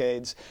several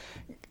decades,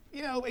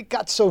 it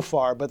got so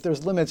far, but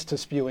there's limits to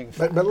spewing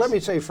facts. But let me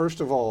say,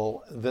 first of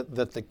all,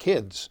 that the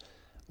kids,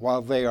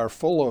 while they are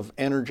full of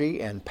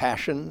energy and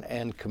passion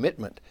and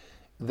commitment,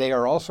 they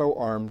are also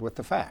armed with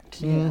the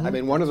facts. Mm-hmm. I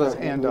mean, one of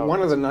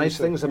the nice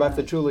things about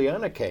the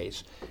Juliana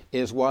case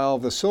is while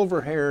the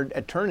silver-haired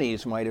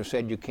attorneys might have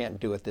said you can't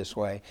do it this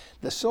way,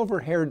 the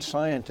silver-haired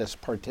scientists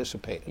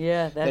participated.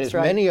 Yeah, that's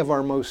right. Many of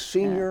our most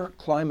senior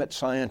climate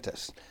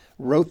scientists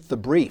wrote the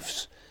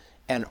briefs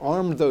and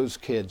armed those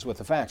kids with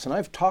the facts. And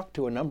I've talked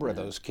to a number of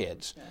those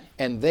kids,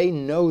 and they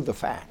know the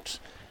facts.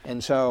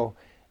 And so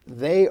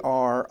they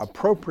are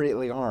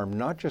appropriately armed,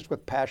 not just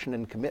with passion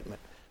and commitment,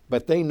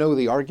 but they know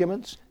the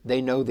arguments,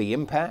 they know the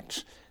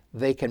impacts,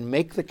 They can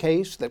make the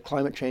case that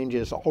climate change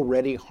is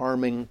already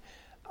harming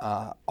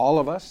all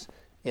of us.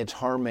 It's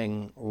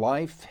harming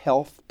life,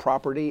 health,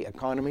 property,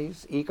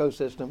 economies,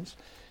 ecosystems.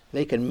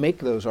 They can make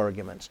those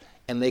arguments,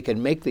 and they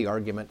can make the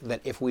argument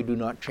that if we do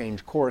not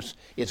change course,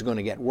 it's going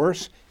to get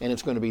worse, and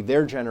it's going to be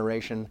their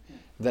generation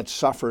that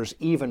suffers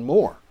even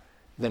more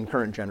than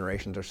current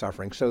generations are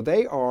suffering. So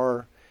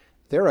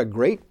they're a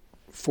great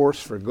force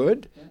for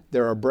good.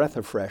 They're a breath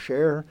of fresh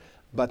air,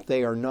 but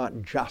they are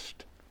not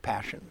just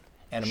passion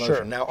and emotion.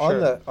 Sure, Now,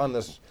 sure. on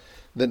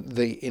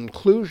the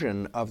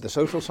inclusion of the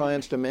social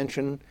science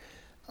dimension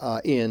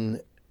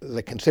in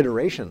the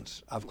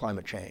considerations of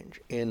climate change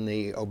in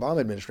the Obama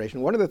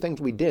administration, one of the things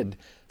we did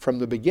from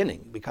the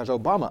beginning, because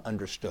Obama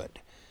understood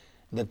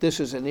that this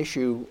is an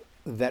issue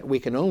that we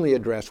can only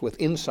address with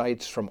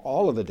insights from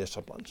all of the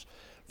disciplines,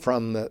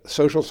 from the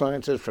social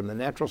sciences, from the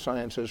natural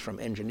sciences, from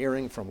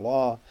engineering, from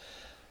law,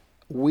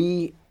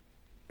 we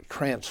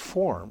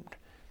transformed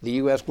the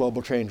U.S.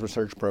 Global Change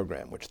Research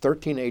Program, which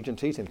 13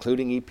 agencies,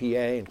 including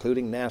EPA,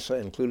 including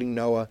NASA, including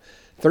NOAA,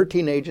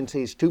 13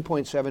 agencies,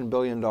 $2.7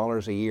 billion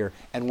a year,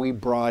 and we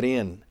brought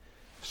in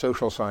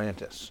social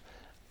scientists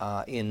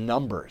in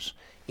numbers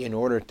in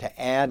order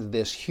to add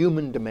this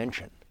human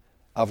dimension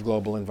of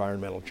global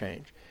environmental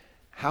change.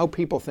 How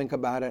people think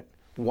about it,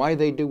 why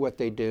they do what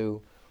they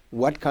do,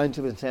 what kinds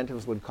of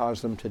incentives would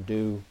cause them to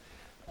do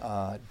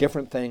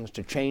different things,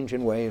 to change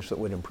in ways that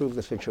would improve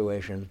the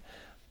situation.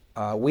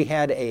 We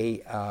had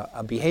a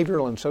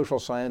behavioral and social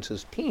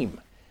sciences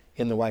team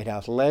in the White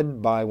House,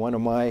 led by one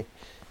of my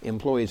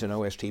employees in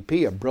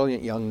OSTP, a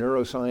brilliant young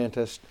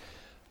neuroscientist.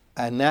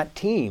 And that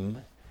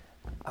team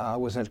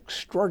was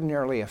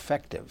extraordinarily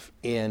effective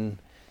in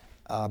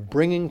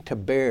bringing to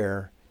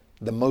bear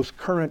the most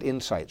current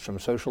insights from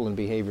social and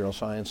behavioral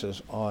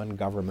sciences on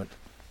government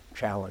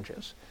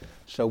challenges.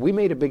 So we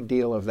made a big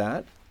deal of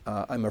that.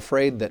 I'm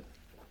afraid that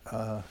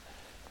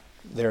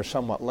there's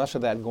somewhat less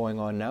of that going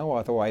on now,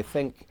 although I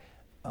think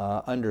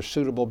under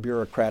suitable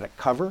bureaucratic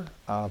cover,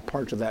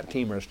 parts of that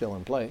team are still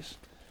in place.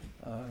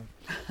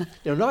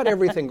 Not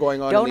everything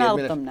going on. Don't in the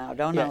out them now.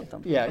 Don't out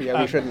them.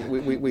 Yeah.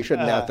 We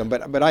shouldn't out them.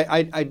 But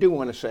I do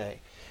want to say,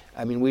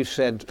 I mean, we've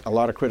said a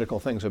lot of critical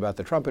things about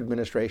the Trump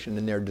administration,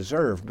 and they're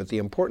deserved. But the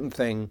important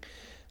thing,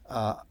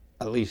 at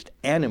least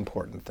an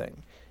important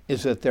thing,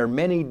 is that there are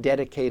many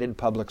dedicated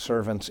public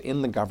servants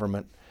in the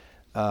government,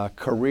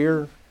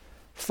 career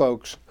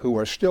folks who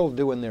are still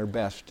doing their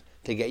best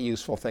to get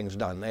useful things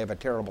done. They have a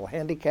terrible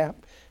handicap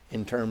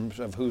in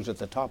terms of who's at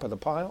the top of the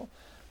pile,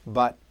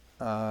 but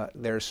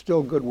there's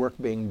still good work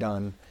being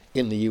done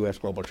in the U.S.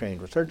 Global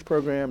Change Research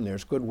Program.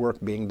 There's good work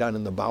being done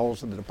in the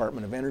bowels of the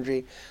Department of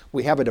Energy.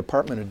 We have a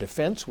Department of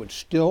Defense which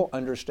still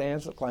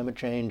understands that climate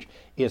change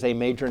is a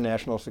major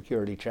national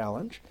security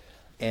challenge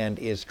and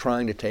is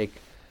trying to take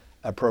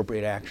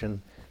appropriate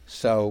action.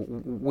 So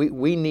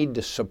we need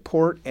to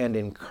support and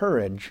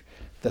encourage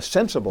the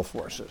sensible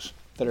forces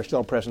that are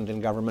still present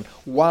in government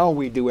while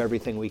we do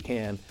everything we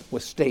can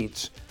with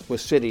states, with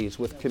cities,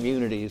 with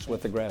communities,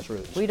 with the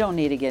grassroots. We don't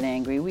need to get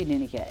angry. We need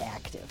to get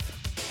active.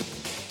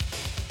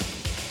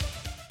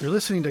 You're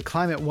listening to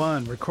Climate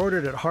One,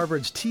 recorded at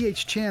Harvard's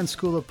T.H. Chan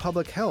School of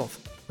Public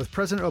Health, with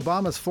President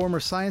Obama's former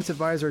science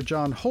advisor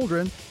John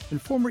Holdren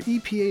and former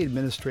EPA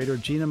Administrator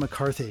Gina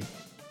McCarthy.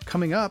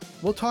 Coming up,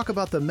 we'll talk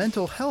about the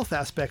mental health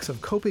aspects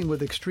of coping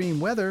with extreme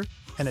weather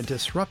and a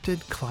disrupted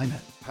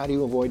climate. How do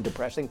you avoid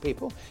depressing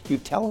people? You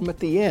tell them at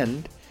the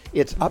end,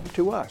 it's up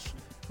to us.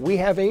 We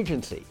have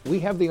agency. We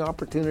have the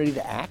opportunity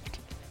to act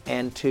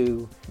and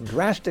to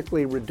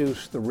drastically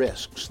reduce the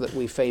risks that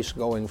we face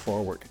going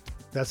forward.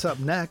 That's up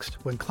next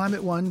when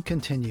Climate One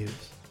continues.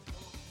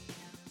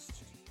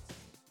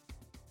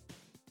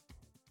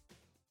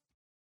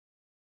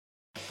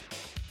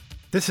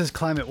 This is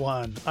Climate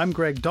One. I'm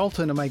Greg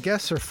Dalton, and my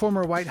guests are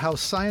former White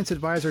House Science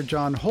Advisor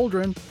John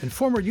Holdren and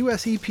former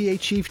U.S. EPA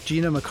Chief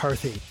Gina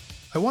McCarthy.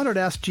 I wanted to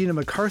ask Gina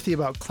McCarthy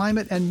about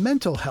climate and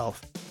mental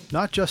health,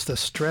 not just the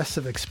stress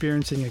of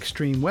experiencing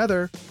extreme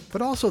weather,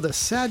 but also the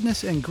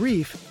sadness and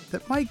grief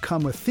that might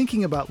come with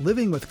thinking about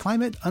living with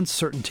climate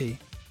uncertainty.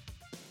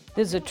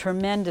 There's a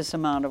tremendous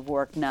amount of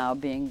work now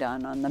being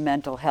done on the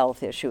mental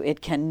health issue. It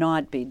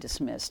cannot be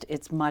dismissed.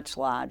 It's much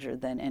larger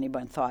than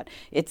anyone thought.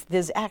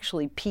 There's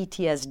actually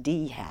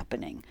PTSD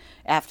happening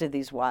after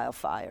these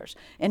wildfires.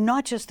 And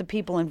not just the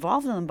people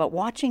involved in them, but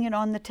watching it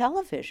on the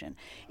television.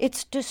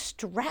 It's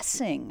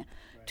distressing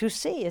to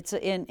see.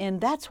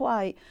 And that's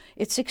why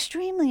it's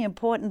extremely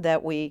important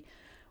that we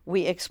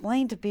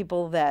explain to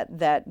people that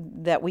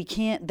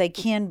they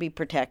can be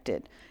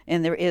protected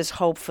and there is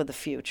hope for the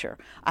future.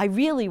 I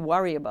really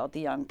worry about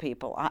the young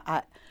people,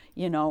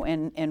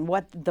 and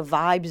what the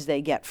vibes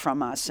they get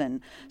from us.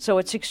 And so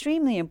it's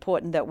extremely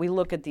important that we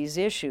look at these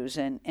issues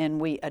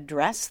and we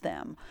address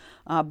them,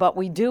 but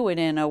we do it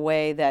in a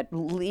way that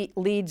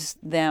leads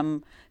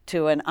them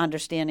to an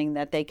understanding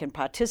that they can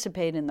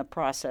participate in the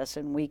process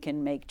and we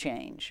can make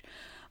change.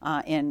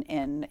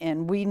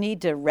 And we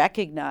need to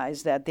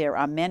recognize that there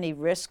are many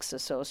risks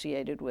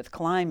associated with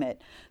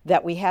climate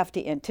that we have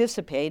to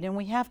anticipate and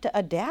we have to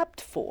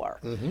adapt for.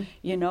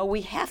 You know,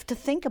 we have to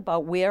think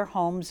about where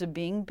homes are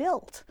being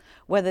built,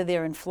 whether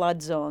they're in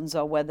flood zones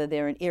or whether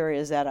they're in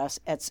areas that are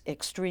at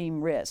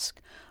extreme risk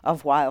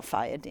of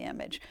wildfire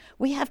damage.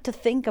 We have to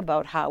think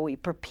about how we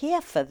prepare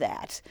for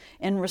that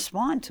and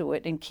respond to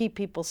it and keep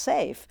people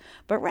safe,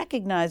 but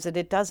recognize that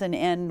it doesn't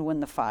end when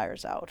the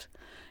fire's out.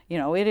 You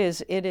know, it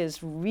is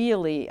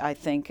really, I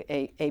think,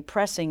 a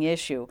pressing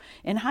issue.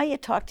 And how you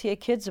talk to your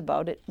kids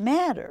about it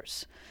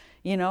matters.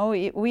 You know,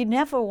 we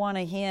never want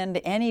to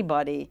hand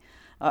anybody,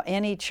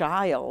 any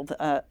child,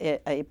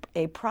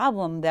 a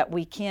problem that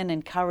we can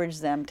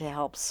encourage them to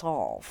help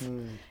solve.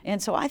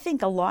 And so I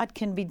think a lot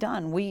can be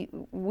done.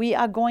 We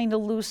are going to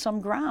lose some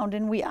ground,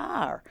 and we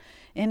are.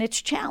 And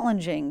it's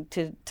challenging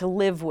to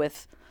live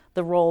with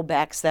the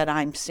rollbacks that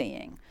I'm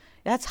seeing.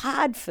 That's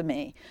hard for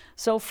me.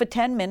 So for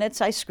 10 minutes,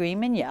 I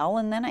scream and yell,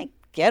 and then I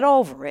get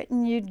over it,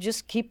 and you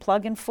just keep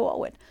plugging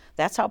forward.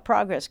 That's how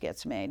progress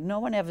gets made. No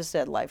one ever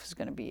said life is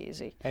going to be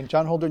easy. And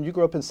John Holdren, you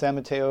grew up in San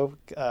Mateo,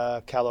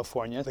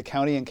 California, the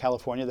county in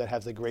California that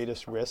has the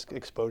greatest risk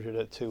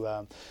exposure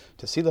to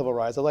sea level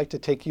rise. I'd like to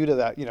take you to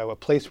that, you know, a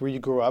place where you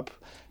grew up,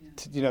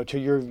 to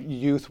your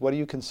youth. What are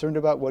you concerned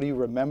about? What do you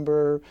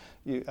remember?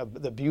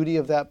 The beauty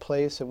of that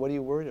place, and what are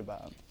you worried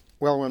about?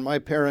 Well, when my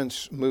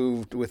parents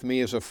moved with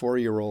me as a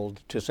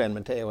 4-year-old to San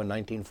Mateo in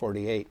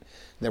 1948,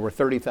 there were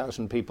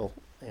 30,000 people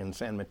in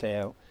San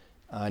Mateo.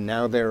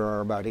 Now there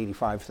are about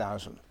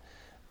 85,000.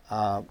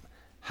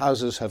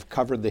 Houses have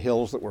covered the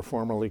hills that were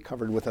formerly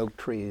covered with oak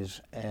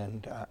trees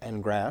and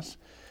grass.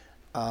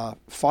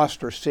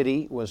 Foster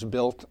City was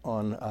built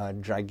on a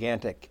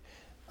gigantic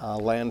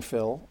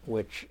landfill,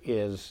 which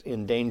is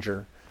in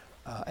danger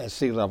as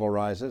sea level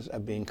rises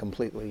of being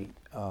completely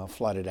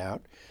flooded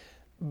out.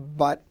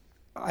 But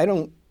I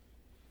don't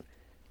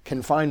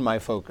confine my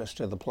focus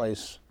to the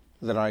place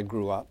that I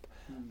grew up.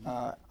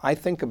 I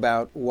think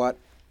about what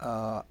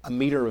a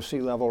meter of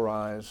sea level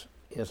rise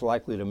is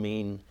likely to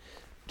mean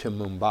to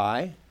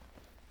Mumbai,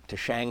 to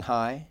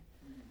Shanghai,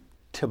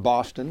 to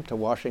Boston, to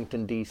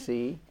Washington,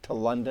 D.C., to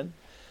London,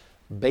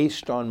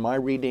 based on my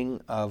reading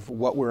of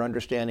what we're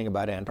understanding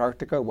about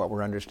Antarctica, what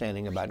we're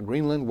understanding about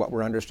Greenland, what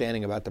we're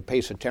understanding about the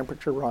pace of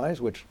temperature rise,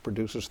 which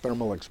produces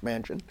thermal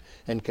expansion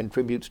and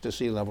contributes to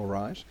sea level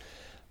rise.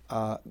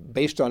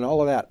 Based on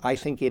all of that, I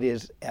think it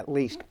is at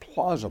least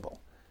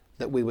plausible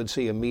that we would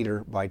see a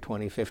meter by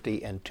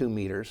 2050 and 2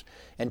 meters.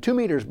 And 2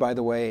 meters, by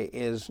the way,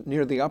 is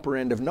near the upper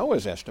end of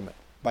NOAA's estimate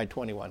by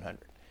 2100.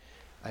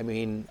 I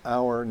mean,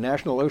 our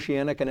National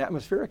Oceanic and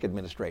Atmospheric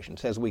Administration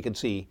says we could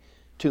see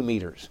 2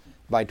 meters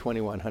by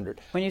 2100.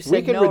 When you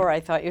said NOAA, I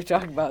thought you were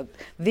talking about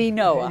the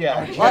NOAA.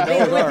 Yeah. With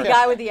the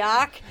guy with the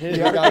ark.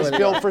 The ark is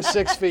built for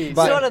 6 feet.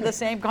 Sort of the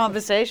same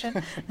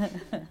conversation.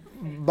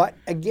 But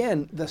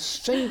again, the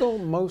single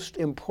most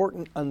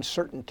important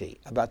uncertainty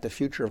about the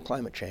future of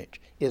climate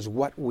change is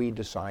what we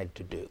decide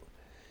to do.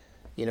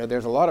 You know,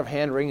 there's a lot of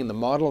hand-wringing. The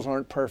models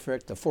aren't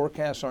perfect. The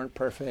forecasts aren't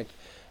perfect.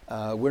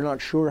 We're not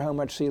sure how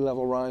much sea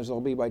level rise there'll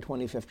be by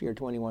 2050 or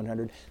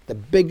 2100. The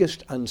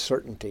biggest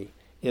uncertainty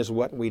is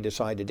what we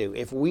decide to do.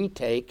 If we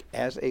take,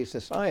 as a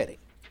society,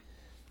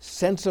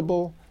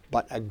 sensible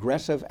but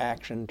aggressive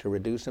action to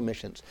reduce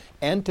emissions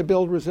and to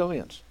build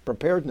resilience,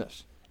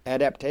 preparedness,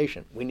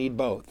 adaptation, we need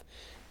both.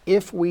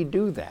 If we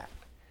do that,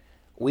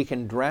 we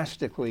can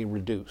drastically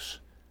reduce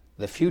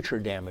the future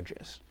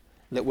damages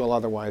that we'll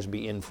otherwise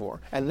be in for.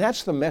 And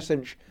that's the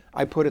message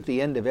I put at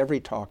the end of every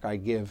talk I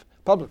give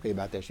publicly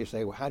about this. You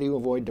say, well, how do you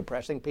avoid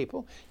depressing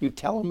people? You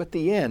tell them at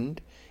the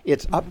end,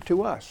 it's up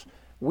to us.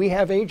 We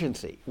have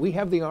agency. We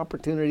have the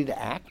opportunity to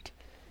act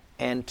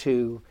and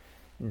to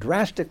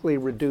drastically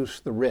reduce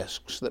the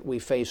risks that we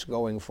face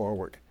going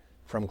forward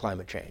from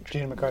climate change.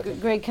 Gina McCarthy.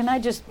 Greg, can I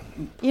just,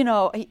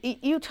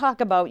 you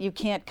talk about you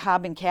can't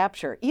carbon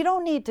capture. You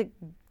don't need to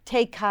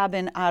take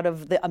carbon out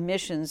of the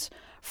emissions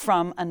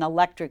from an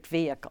electric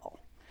vehicle.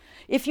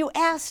 If you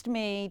asked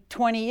me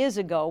 20 years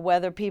ago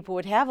whether people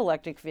would have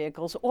electric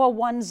vehicles or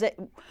ones that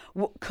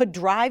could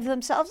drive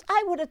themselves,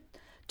 I would have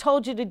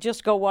told you to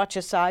just go watch a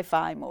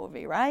sci-fi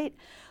movie, right?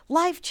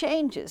 Life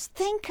changes.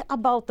 Think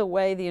about the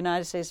way the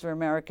United States of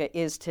America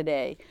is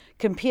today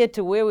compared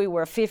to where we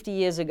were 50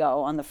 years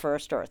ago on the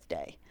first Earth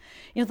Day.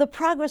 You know, the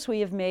progress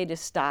we have made is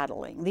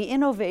startling. The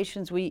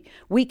innovations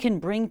we can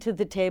bring to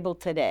the table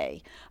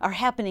today are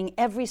happening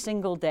every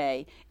single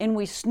day, and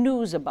we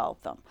snooze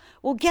about them.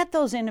 We'll get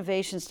those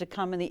innovations to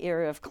come in the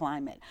area of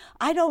climate.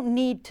 I don't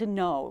need to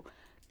know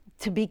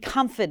to be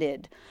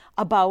comforted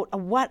about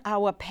what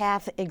our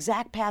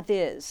exact path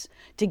is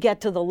to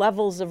get to the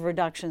levels of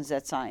reductions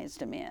that science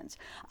demands.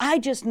 I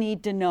just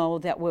need to know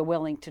that we're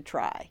willing to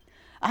try.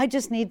 I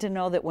just need to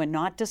know that we're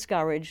not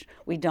discouraged,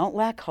 we don't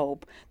lack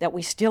hope, that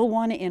we still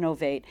want to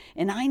innovate.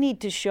 And I need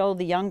to show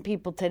the young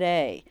people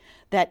today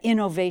that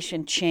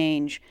innovation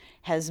change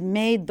has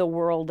made the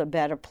world a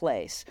better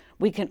place.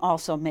 We can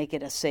also make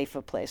it a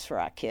safer place for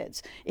our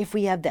kids if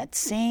we have that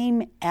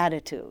same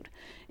attitude.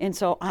 And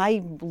so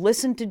I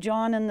listen to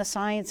John and the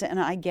science, and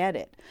I get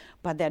it.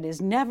 But that is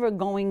never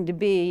going to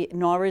be,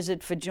 nor is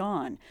it for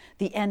John,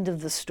 the end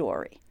of the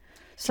story.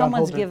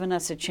 Someone's Holder, given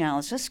us a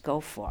challenge. Let's go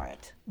for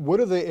it. what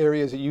are the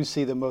areas that you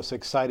see the most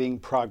exciting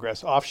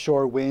progress?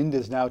 Offshore wind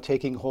is now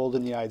taking hold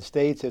in the United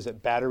States. Is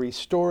it battery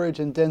storage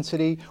and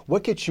density?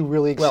 What gets you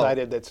really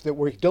excited that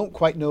we don't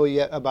quite know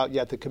about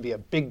yet that could be a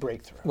big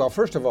breakthrough? Well,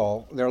 first of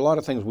all, there are a lot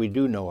of things we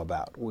do know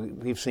about.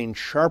 We've seen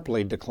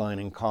sharply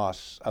declining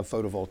costs of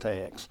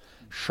photovoltaics,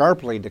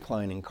 sharply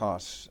declining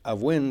costs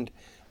of wind.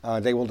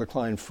 They will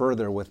decline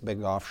further with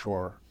big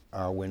offshore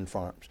wind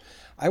farms.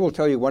 I will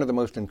tell you one of the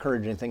most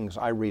encouraging things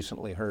I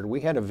recently heard. We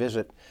had a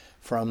visit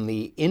from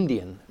the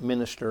Indian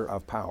Minister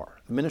of Power,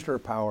 the Minister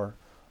of Power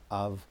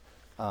of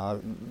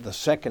the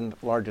second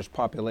largest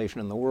population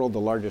in the world, the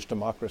largest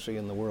democracy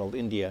in the world,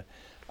 India,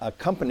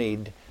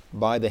 accompanied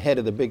by the head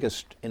of the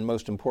biggest and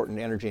most important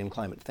energy and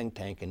climate think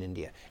tank in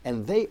India.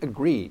 And they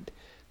agreed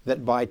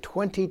that by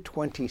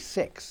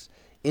 2026,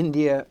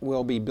 India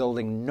will be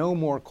building no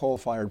more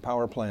coal-fired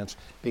power plants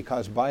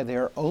because by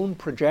their own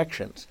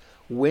projections,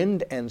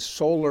 wind and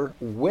solar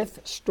with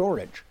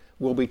storage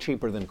will be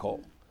cheaper than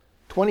coal.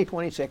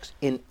 2026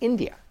 in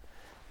India,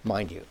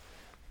 mind you.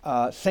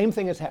 Same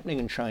thing is happening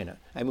in China.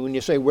 I mean, when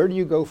you say, where do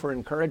you go for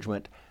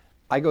encouragement?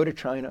 I go to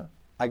China,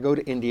 I go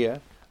to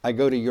India, I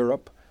go to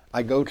Europe,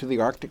 I go to the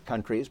Arctic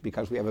countries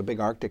because we have a big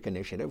Arctic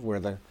initiative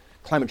where the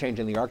climate change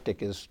in the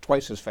Arctic is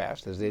twice as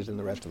fast as it is in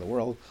the rest of the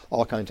world,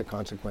 all kinds of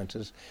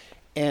consequences.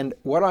 And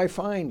what I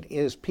find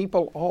is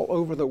people all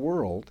over the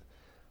world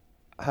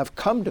have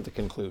come to the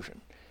conclusion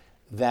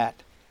that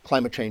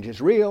climate change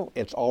is real,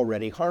 it's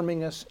already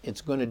harming us,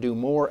 it's going to do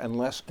more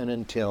unless and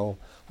until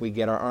we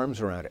get our arms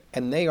around it.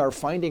 And they are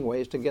finding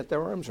ways to get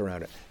their arms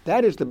around it.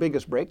 That is the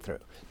biggest breakthrough.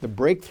 The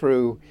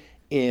breakthrough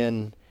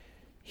in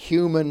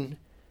human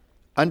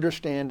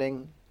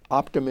understanding,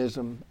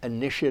 optimism,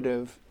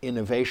 initiative,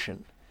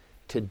 innovation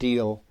to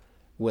deal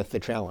with the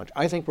challenge.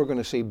 I think we're going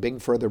to see big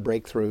further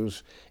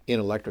breakthroughs in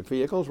electric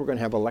vehicles. We're going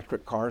to have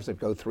electric cars that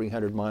go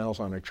 300 miles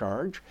on a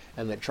charge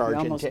and that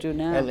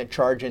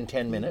charge in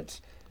 10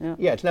 minutes.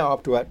 Yeah, it's now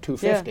up to about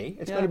 250.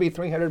 It's going to be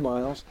 300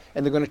 miles,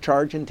 and they're going to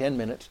charge in 10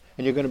 minutes,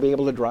 and you're going to be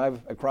able to drive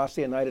across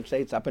the United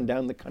States, up and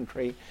down the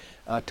country,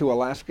 to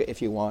Alaska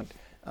if you want,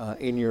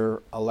 in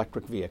your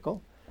electric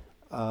vehicle.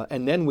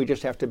 And then we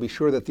just have to be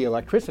sure that the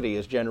electricity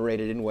is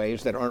generated in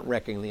ways that aren't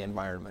wrecking the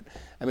environment.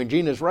 I mean,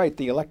 Gina's right,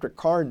 the electric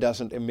car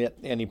doesn't emit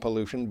any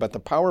pollution, but the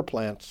power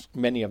plants,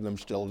 many of them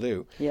still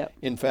do. Yep.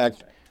 In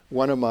fact,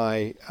 one of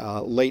my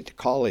late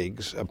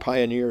colleagues, a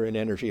pioneer in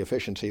energy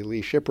efficiency,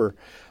 Lee Schipper,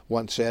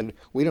 once said,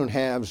 we don't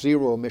have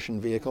zero emission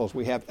vehicles,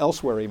 we have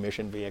elsewhere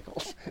emission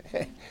vehicles.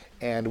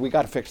 And we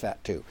got to fix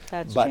that too.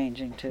 That's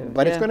changing too.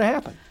 But it's going to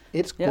happen.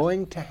 It's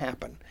going to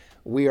happen.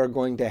 We are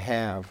going to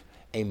have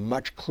a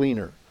much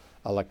cleaner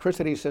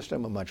electricity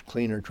system, a much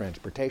cleaner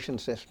transportation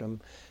system.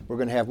 We're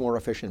going to have more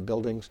efficient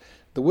buildings.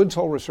 The Woods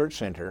Hole Research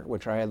Center,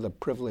 which I had the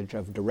privilege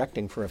of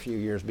directing for a few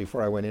years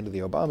before I went into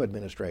the Obama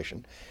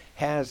administration,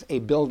 has a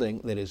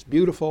building that is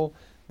beautiful,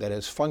 that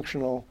is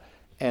functional,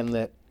 and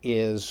that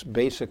is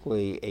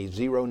basically a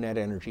zero net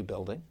energy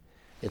building.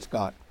 It's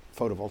got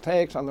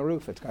photovoltaics on the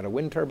roof, it's got a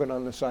wind turbine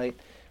on the site,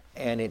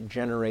 and it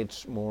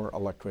generates more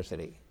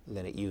electricity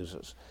than it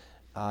uses.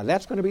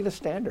 That's going to be the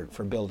standard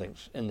for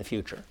buildings in the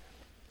future.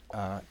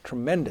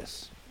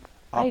 Tremendous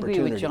I opportunities.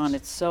 agree with John.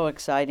 It's so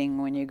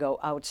exciting when you go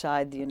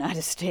outside the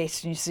United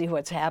States and you see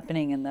what's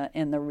happening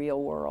in the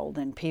real world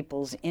and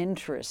people's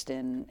interest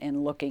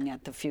in looking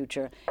at the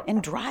future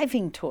and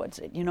driving towards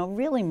it, you know,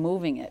 really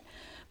moving it.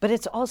 But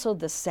it's also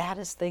the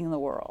saddest thing in the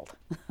world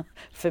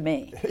for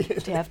me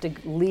to have to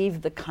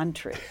leave the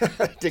country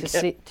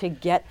to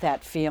get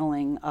that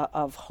feeling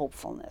of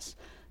hopefulness.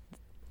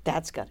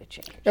 That's got to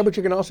change. Yeah, but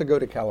you can also go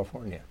to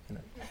California, you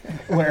know,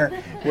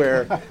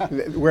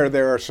 where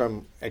there are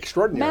some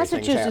extraordinary things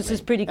happening. Massachusetts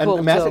is pretty cool,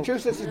 and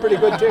Massachusetts is pretty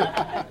good too,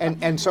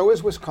 and so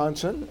is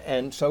Wisconsin,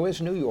 and so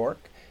is New York.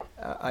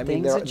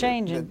 Things are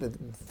changing.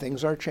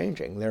 Things are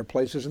changing. There are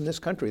places in this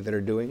country that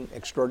are doing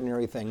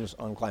extraordinary things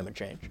on climate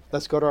change.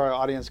 Let's go to our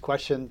audience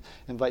question.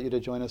 Invite you to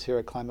join us here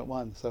at Climate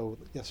One. So,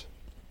 yes.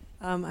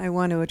 I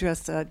want to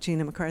address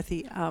Gina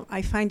McCarthy.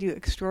 I find you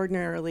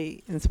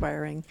extraordinarily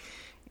inspiring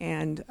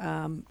and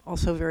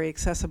also very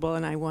accessible,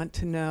 and I want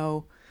to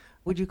know,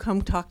 would you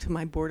come talk to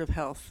my Board of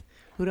Health,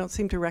 who don't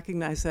seem to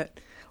recognize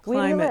that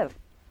Where do you climate live?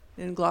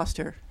 in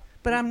Gloucester.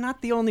 But I'm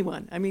not the only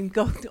one. I mean,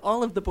 go to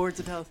all of the boards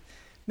of health.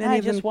 Many I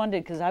of them, just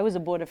wondered because I was a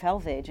Board of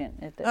Health agent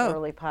at the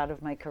early part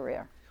of my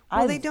career.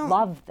 Well, I they don't-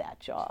 loved that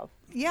job.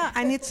 yeah,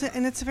 and it's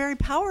a very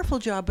powerful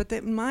job, but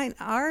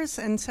ours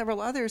and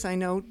several others I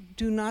know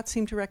do not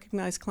seem to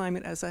recognize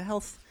climate as a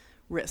health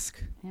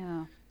risk.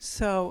 Yeah.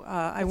 So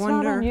I It's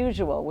wonder. not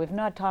unusual. We've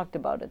not talked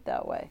about it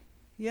that way.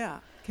 Yeah.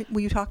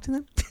 Will you talk to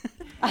them?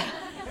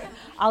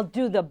 I'll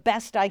do the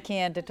best I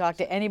can to talk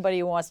to anybody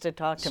who wants to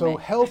talk to So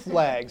me. health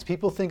lags.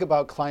 People think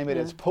about climate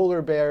as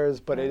polar bears,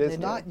 but it they is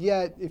do. not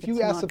yet. If you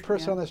It's ask not, the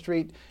person yeah. on the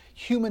street,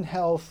 human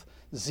health,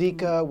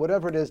 Zika,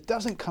 whatever it is,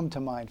 doesn't come to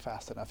mind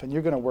fast enough, and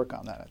you're going to work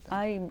on that,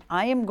 I think.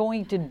 I am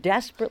going to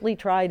desperately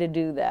try to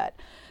do that.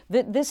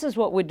 This is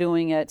what we're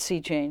doing at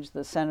Sea Change,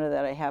 the center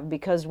that I have,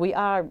 because we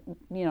are,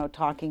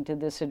 talking to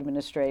this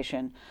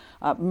administration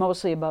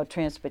mostly about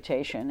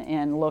transportation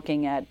and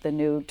looking at the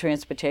new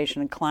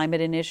Transportation and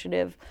Climate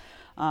Initiative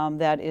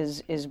that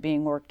is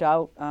being worked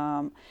out.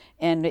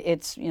 And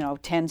it's,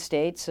 10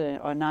 states,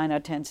 or 9 or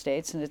 10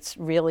 states, and it's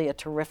really a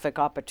terrific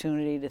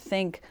opportunity to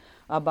think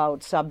about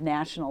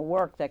subnational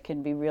work that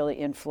can be really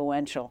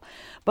influential.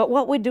 But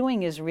what we're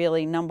doing is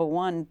really, number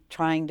one,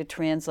 trying to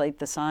translate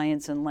the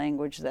science and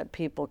language that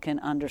people can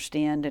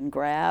understand and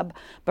grab,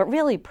 but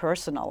really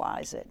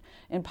personalize it.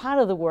 And part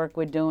of the work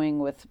we're doing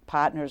with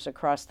partners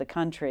across the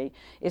country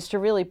is to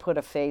really put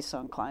a face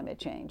on climate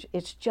change.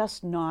 It's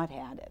just not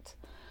had it.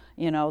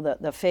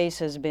 The face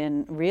has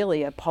been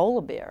really a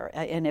polar bear.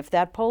 And if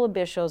that polar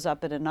bear shows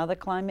up at another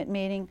climate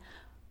meeting,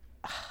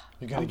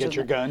 You're going to get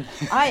your gun.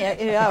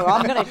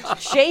 I'm going to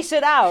chase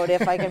it out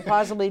if I can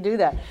possibly do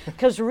that.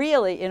 Because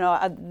really,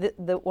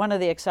 one of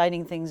the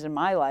exciting things in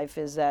my life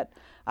is that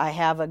I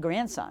have a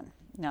grandson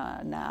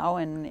now,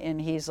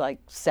 and he's like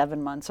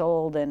 7 months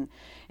old, and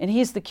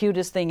he's the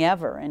cutest thing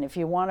ever. And if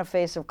you want a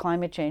face of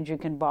climate change, you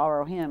can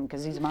borrow him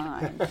because he's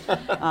mine.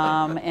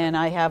 And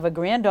I have a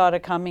granddaughter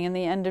coming in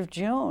the end of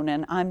June,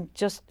 and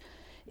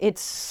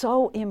it's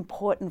so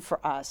important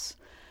for us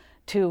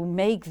to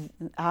make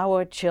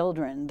our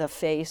children the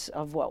face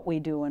of what we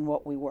do and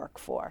what we work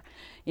for.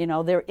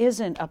 There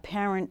isn't a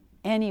parent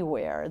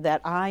anywhere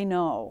that I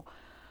know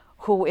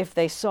who, if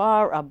they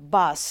saw a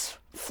bus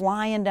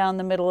flying down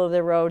the middle of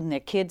the road and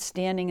their kids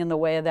standing in the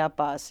way of that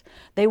bus,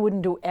 they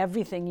wouldn't do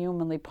everything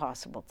humanly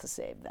possible to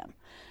save them.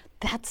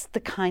 That's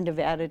the kind of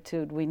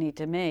attitude we need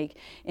to make.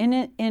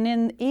 Even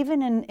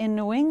in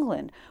New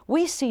England,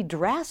 we see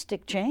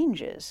drastic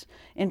changes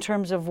in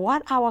terms of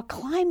what our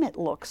climate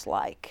looks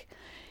like.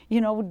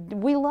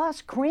 We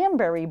lost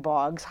cranberry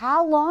bogs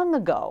how long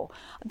ago?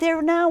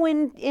 They're now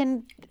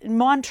in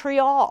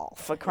Montreal,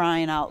 for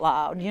crying out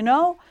loud,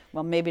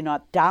 Well, maybe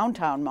not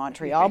downtown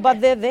Montreal, but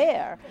they're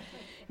there.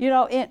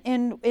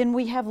 And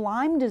we have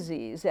Lyme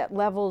disease at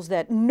levels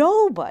that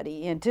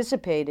nobody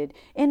anticipated,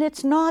 and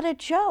it's not a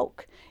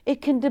joke. It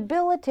can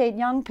debilitate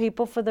young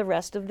people for the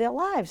rest of their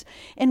lives.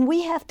 And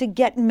we have to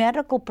get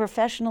medical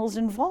professionals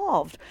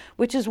involved,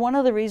 which is one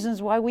of the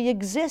reasons why we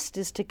exist,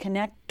 is to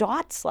connect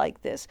dots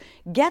like this,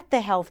 get the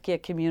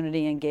healthcare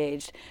community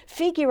engaged,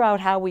 figure out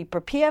how we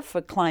prepare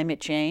for climate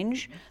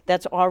change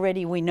that's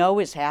already we know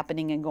is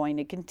happening and going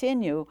to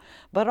continue,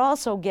 but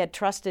also get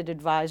trusted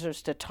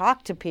advisors to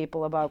talk to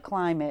people about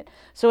climate.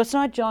 So it's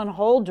not John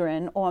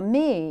Holdren or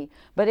me,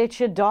 but it's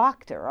your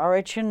doctor or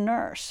it's your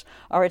nurse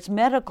or it's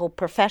medical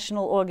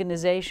professional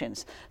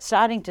organizations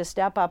starting to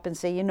step up and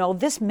say,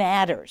 this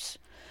matters.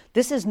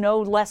 This is no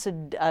less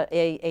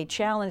a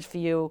challenge for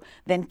you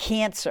than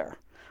cancer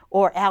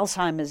or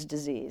Alzheimer's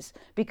disease,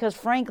 because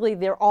frankly,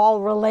 they're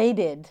all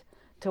related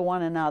to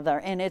one another,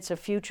 and it's a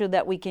future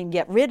that we can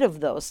get rid of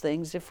those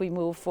things if we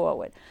move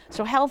forward.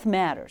 So health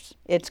matters.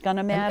 It's going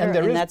to matter,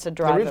 and that's a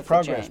driver for change. There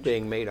is progress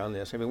being made on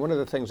this. I mean, one of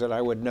the things that I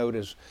would note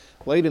is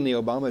late in the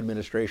Obama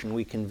administration,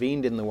 we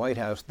convened in the White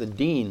House the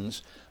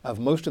deans of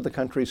most of the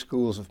country's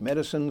schools of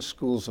medicine,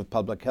 schools of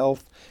public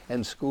health,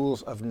 and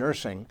schools of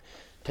nursing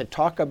to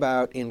talk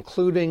about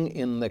including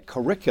in the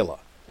curricula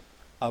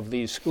of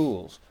these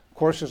schools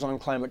courses on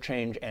climate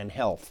change and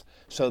health,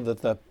 so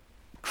that the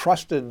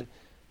trusted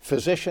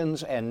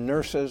physicians and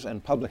nurses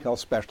and public health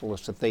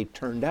specialists that they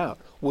turned out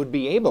would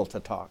be able to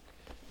talk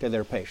to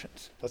their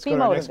patients. Let's go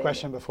to our next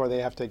question before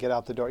they have to get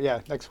out the door.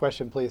 Yeah, next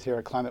question, please, here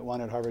at Climate One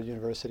at Harvard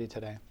University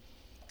today.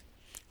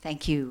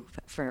 Thank you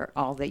for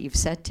all that you've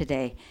said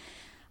today.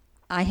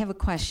 I have a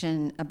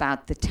question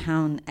about the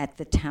town at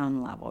the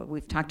town level.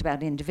 We've talked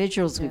about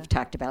individuals, we've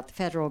talked about the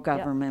federal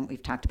government,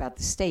 we've talked about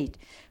the state,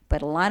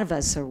 but a lot of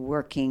us are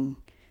working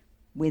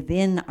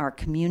within our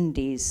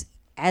communities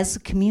as a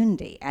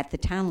community at the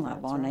town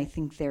level. That's right. And I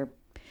think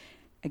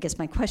I guess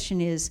my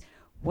question is,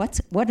 what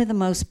are the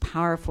most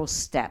powerful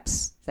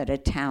steps that a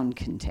town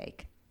can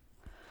take?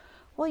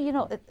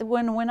 Well,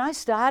 when I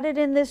started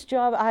in this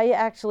job,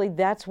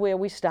 that's where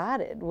we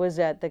started, was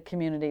at the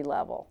community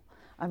level.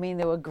 I mean,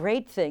 there were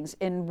great things.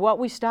 And what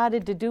we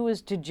started to do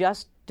is to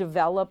just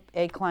develop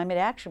a climate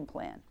action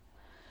plan,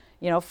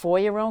 for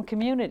your own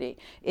community.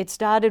 It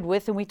started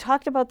with, and we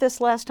talked about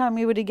this last time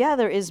we were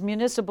together, is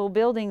municipal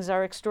buildings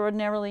are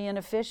extraordinarily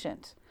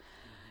inefficient.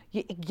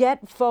 You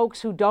get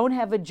folks who don't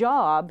have a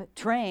job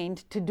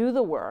trained to do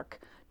the work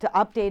to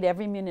update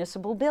every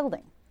municipal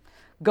building.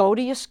 Go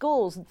to your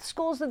schools.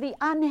 Schools are the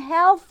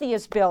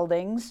unhealthiest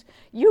buildings,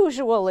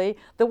 usually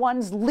the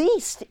ones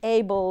least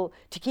able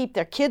to keep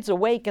their kids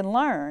awake and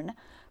learn.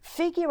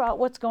 Figure out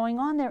what's going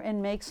on there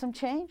and make some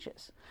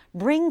changes.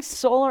 Bring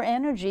solar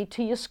energy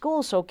to your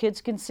school so kids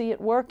can see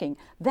it working.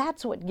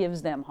 That's what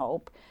gives them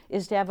hope,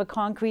 is to have a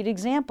concrete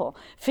example.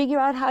 Figure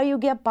out how you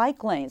get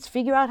bike lanes.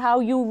 Figure out how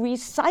you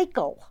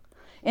recycle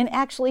and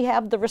actually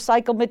have the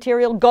recycled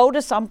material go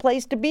to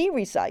someplace to be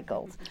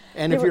recycled.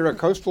 And if you're a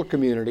coastal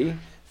community,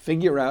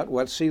 figure out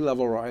what sea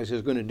level rise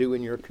is going to do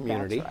in your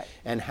community. That's right.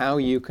 And how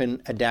you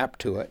can adapt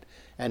to it,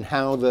 and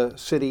how the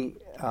city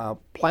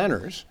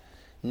planners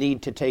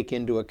need to take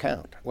into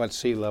account what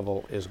sea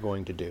level is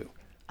going to do.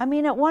 I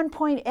mean, at one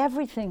point,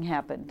 everything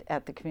happened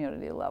at the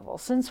community level.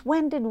 Since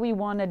when did we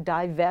want to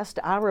divest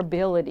our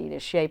ability to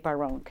shape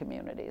our own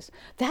communities?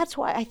 That's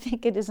why I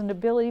think it is an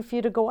ability for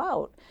you to go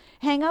out,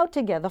 hang out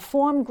together,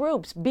 form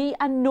groups, be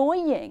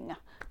annoying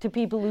to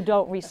people who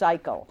don't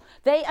recycle.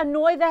 They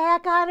annoy the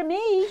heck out of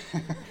me,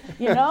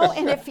 you know?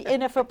 And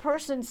if a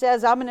person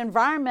says, I'm an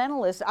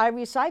environmentalist, I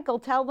recycle,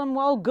 tell them,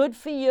 well, good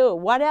for you.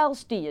 What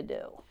else do you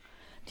do?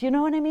 Do you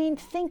know what I mean?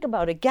 Think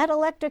about it. Get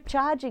electric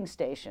charging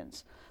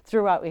stations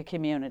throughout your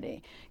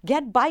community.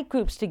 Get bike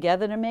groups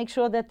together to make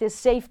sure that there's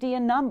safety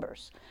in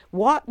numbers.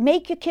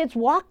 Make your kids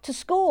walk to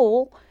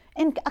school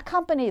and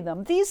accompany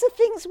them. These are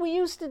things we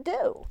used to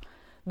do.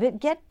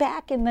 That get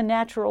back in the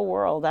natural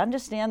world.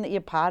 Understand that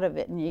you're part of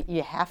it, and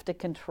you have to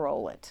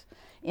control it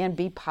and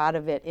be part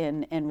of it,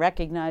 and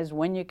recognize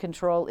when your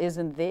control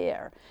isn't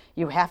there.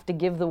 You have to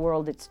give the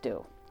world its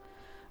due.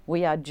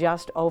 We are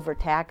just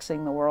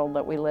overtaxing the world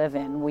that we live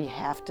in. We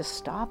have to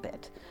stop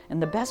it.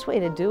 And the best way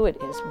to do it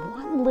is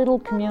one little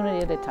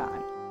community at a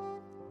time.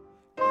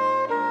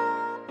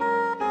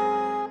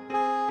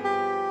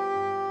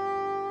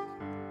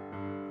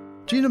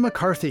 Gina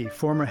McCarthy,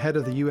 former head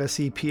of the US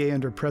EPA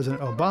under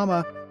President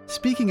Obama,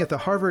 speaking at the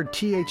Harvard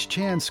T.H.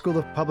 Chan School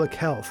of Public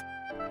Health,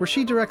 where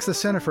she directs the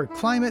Center for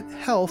Climate,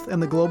 Health,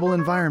 and the Global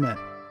Environment.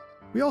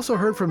 We also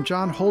heard from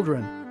John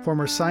Holdren,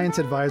 former science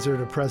advisor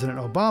to President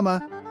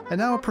Obama, and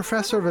now a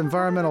professor of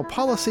environmental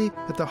policy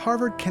at the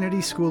Harvard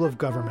Kennedy School of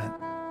Government.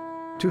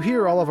 To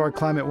hear all of our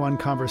Climate One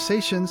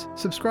conversations,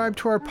 subscribe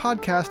to our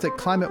podcast at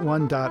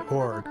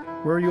climateone.org,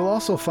 where you'll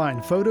also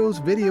find photos,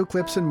 video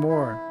clips, and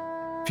more.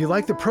 If you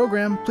like the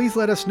program, please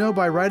let us know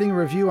by writing a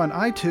review on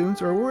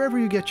iTunes or wherever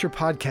you get your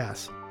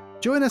podcasts.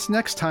 Join us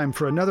next time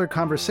for another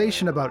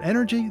conversation about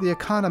energy, the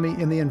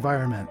economy, and the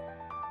environment.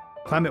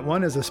 Climate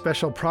One is a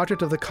special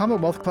project of the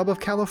Commonwealth Club of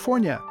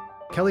California.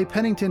 Kelly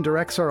Pennington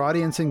directs our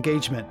audience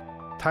engagement.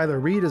 Tyler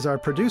Reed is our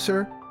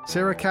producer.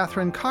 Sarah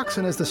Catherine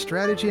Coxon is the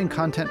strategy and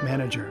content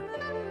manager.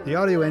 The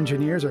audio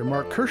engineers are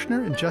Mark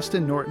Kirshner and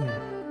Justin Norton.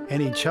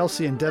 Annie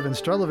Chelsea and Devin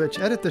Strulovich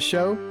edit the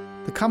show.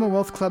 The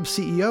Commonwealth Club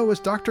CEO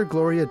is Dr.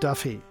 Gloria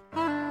Duffy.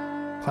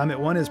 Climate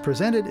One is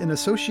presented in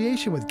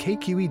association with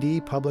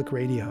KQED Public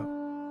Radio.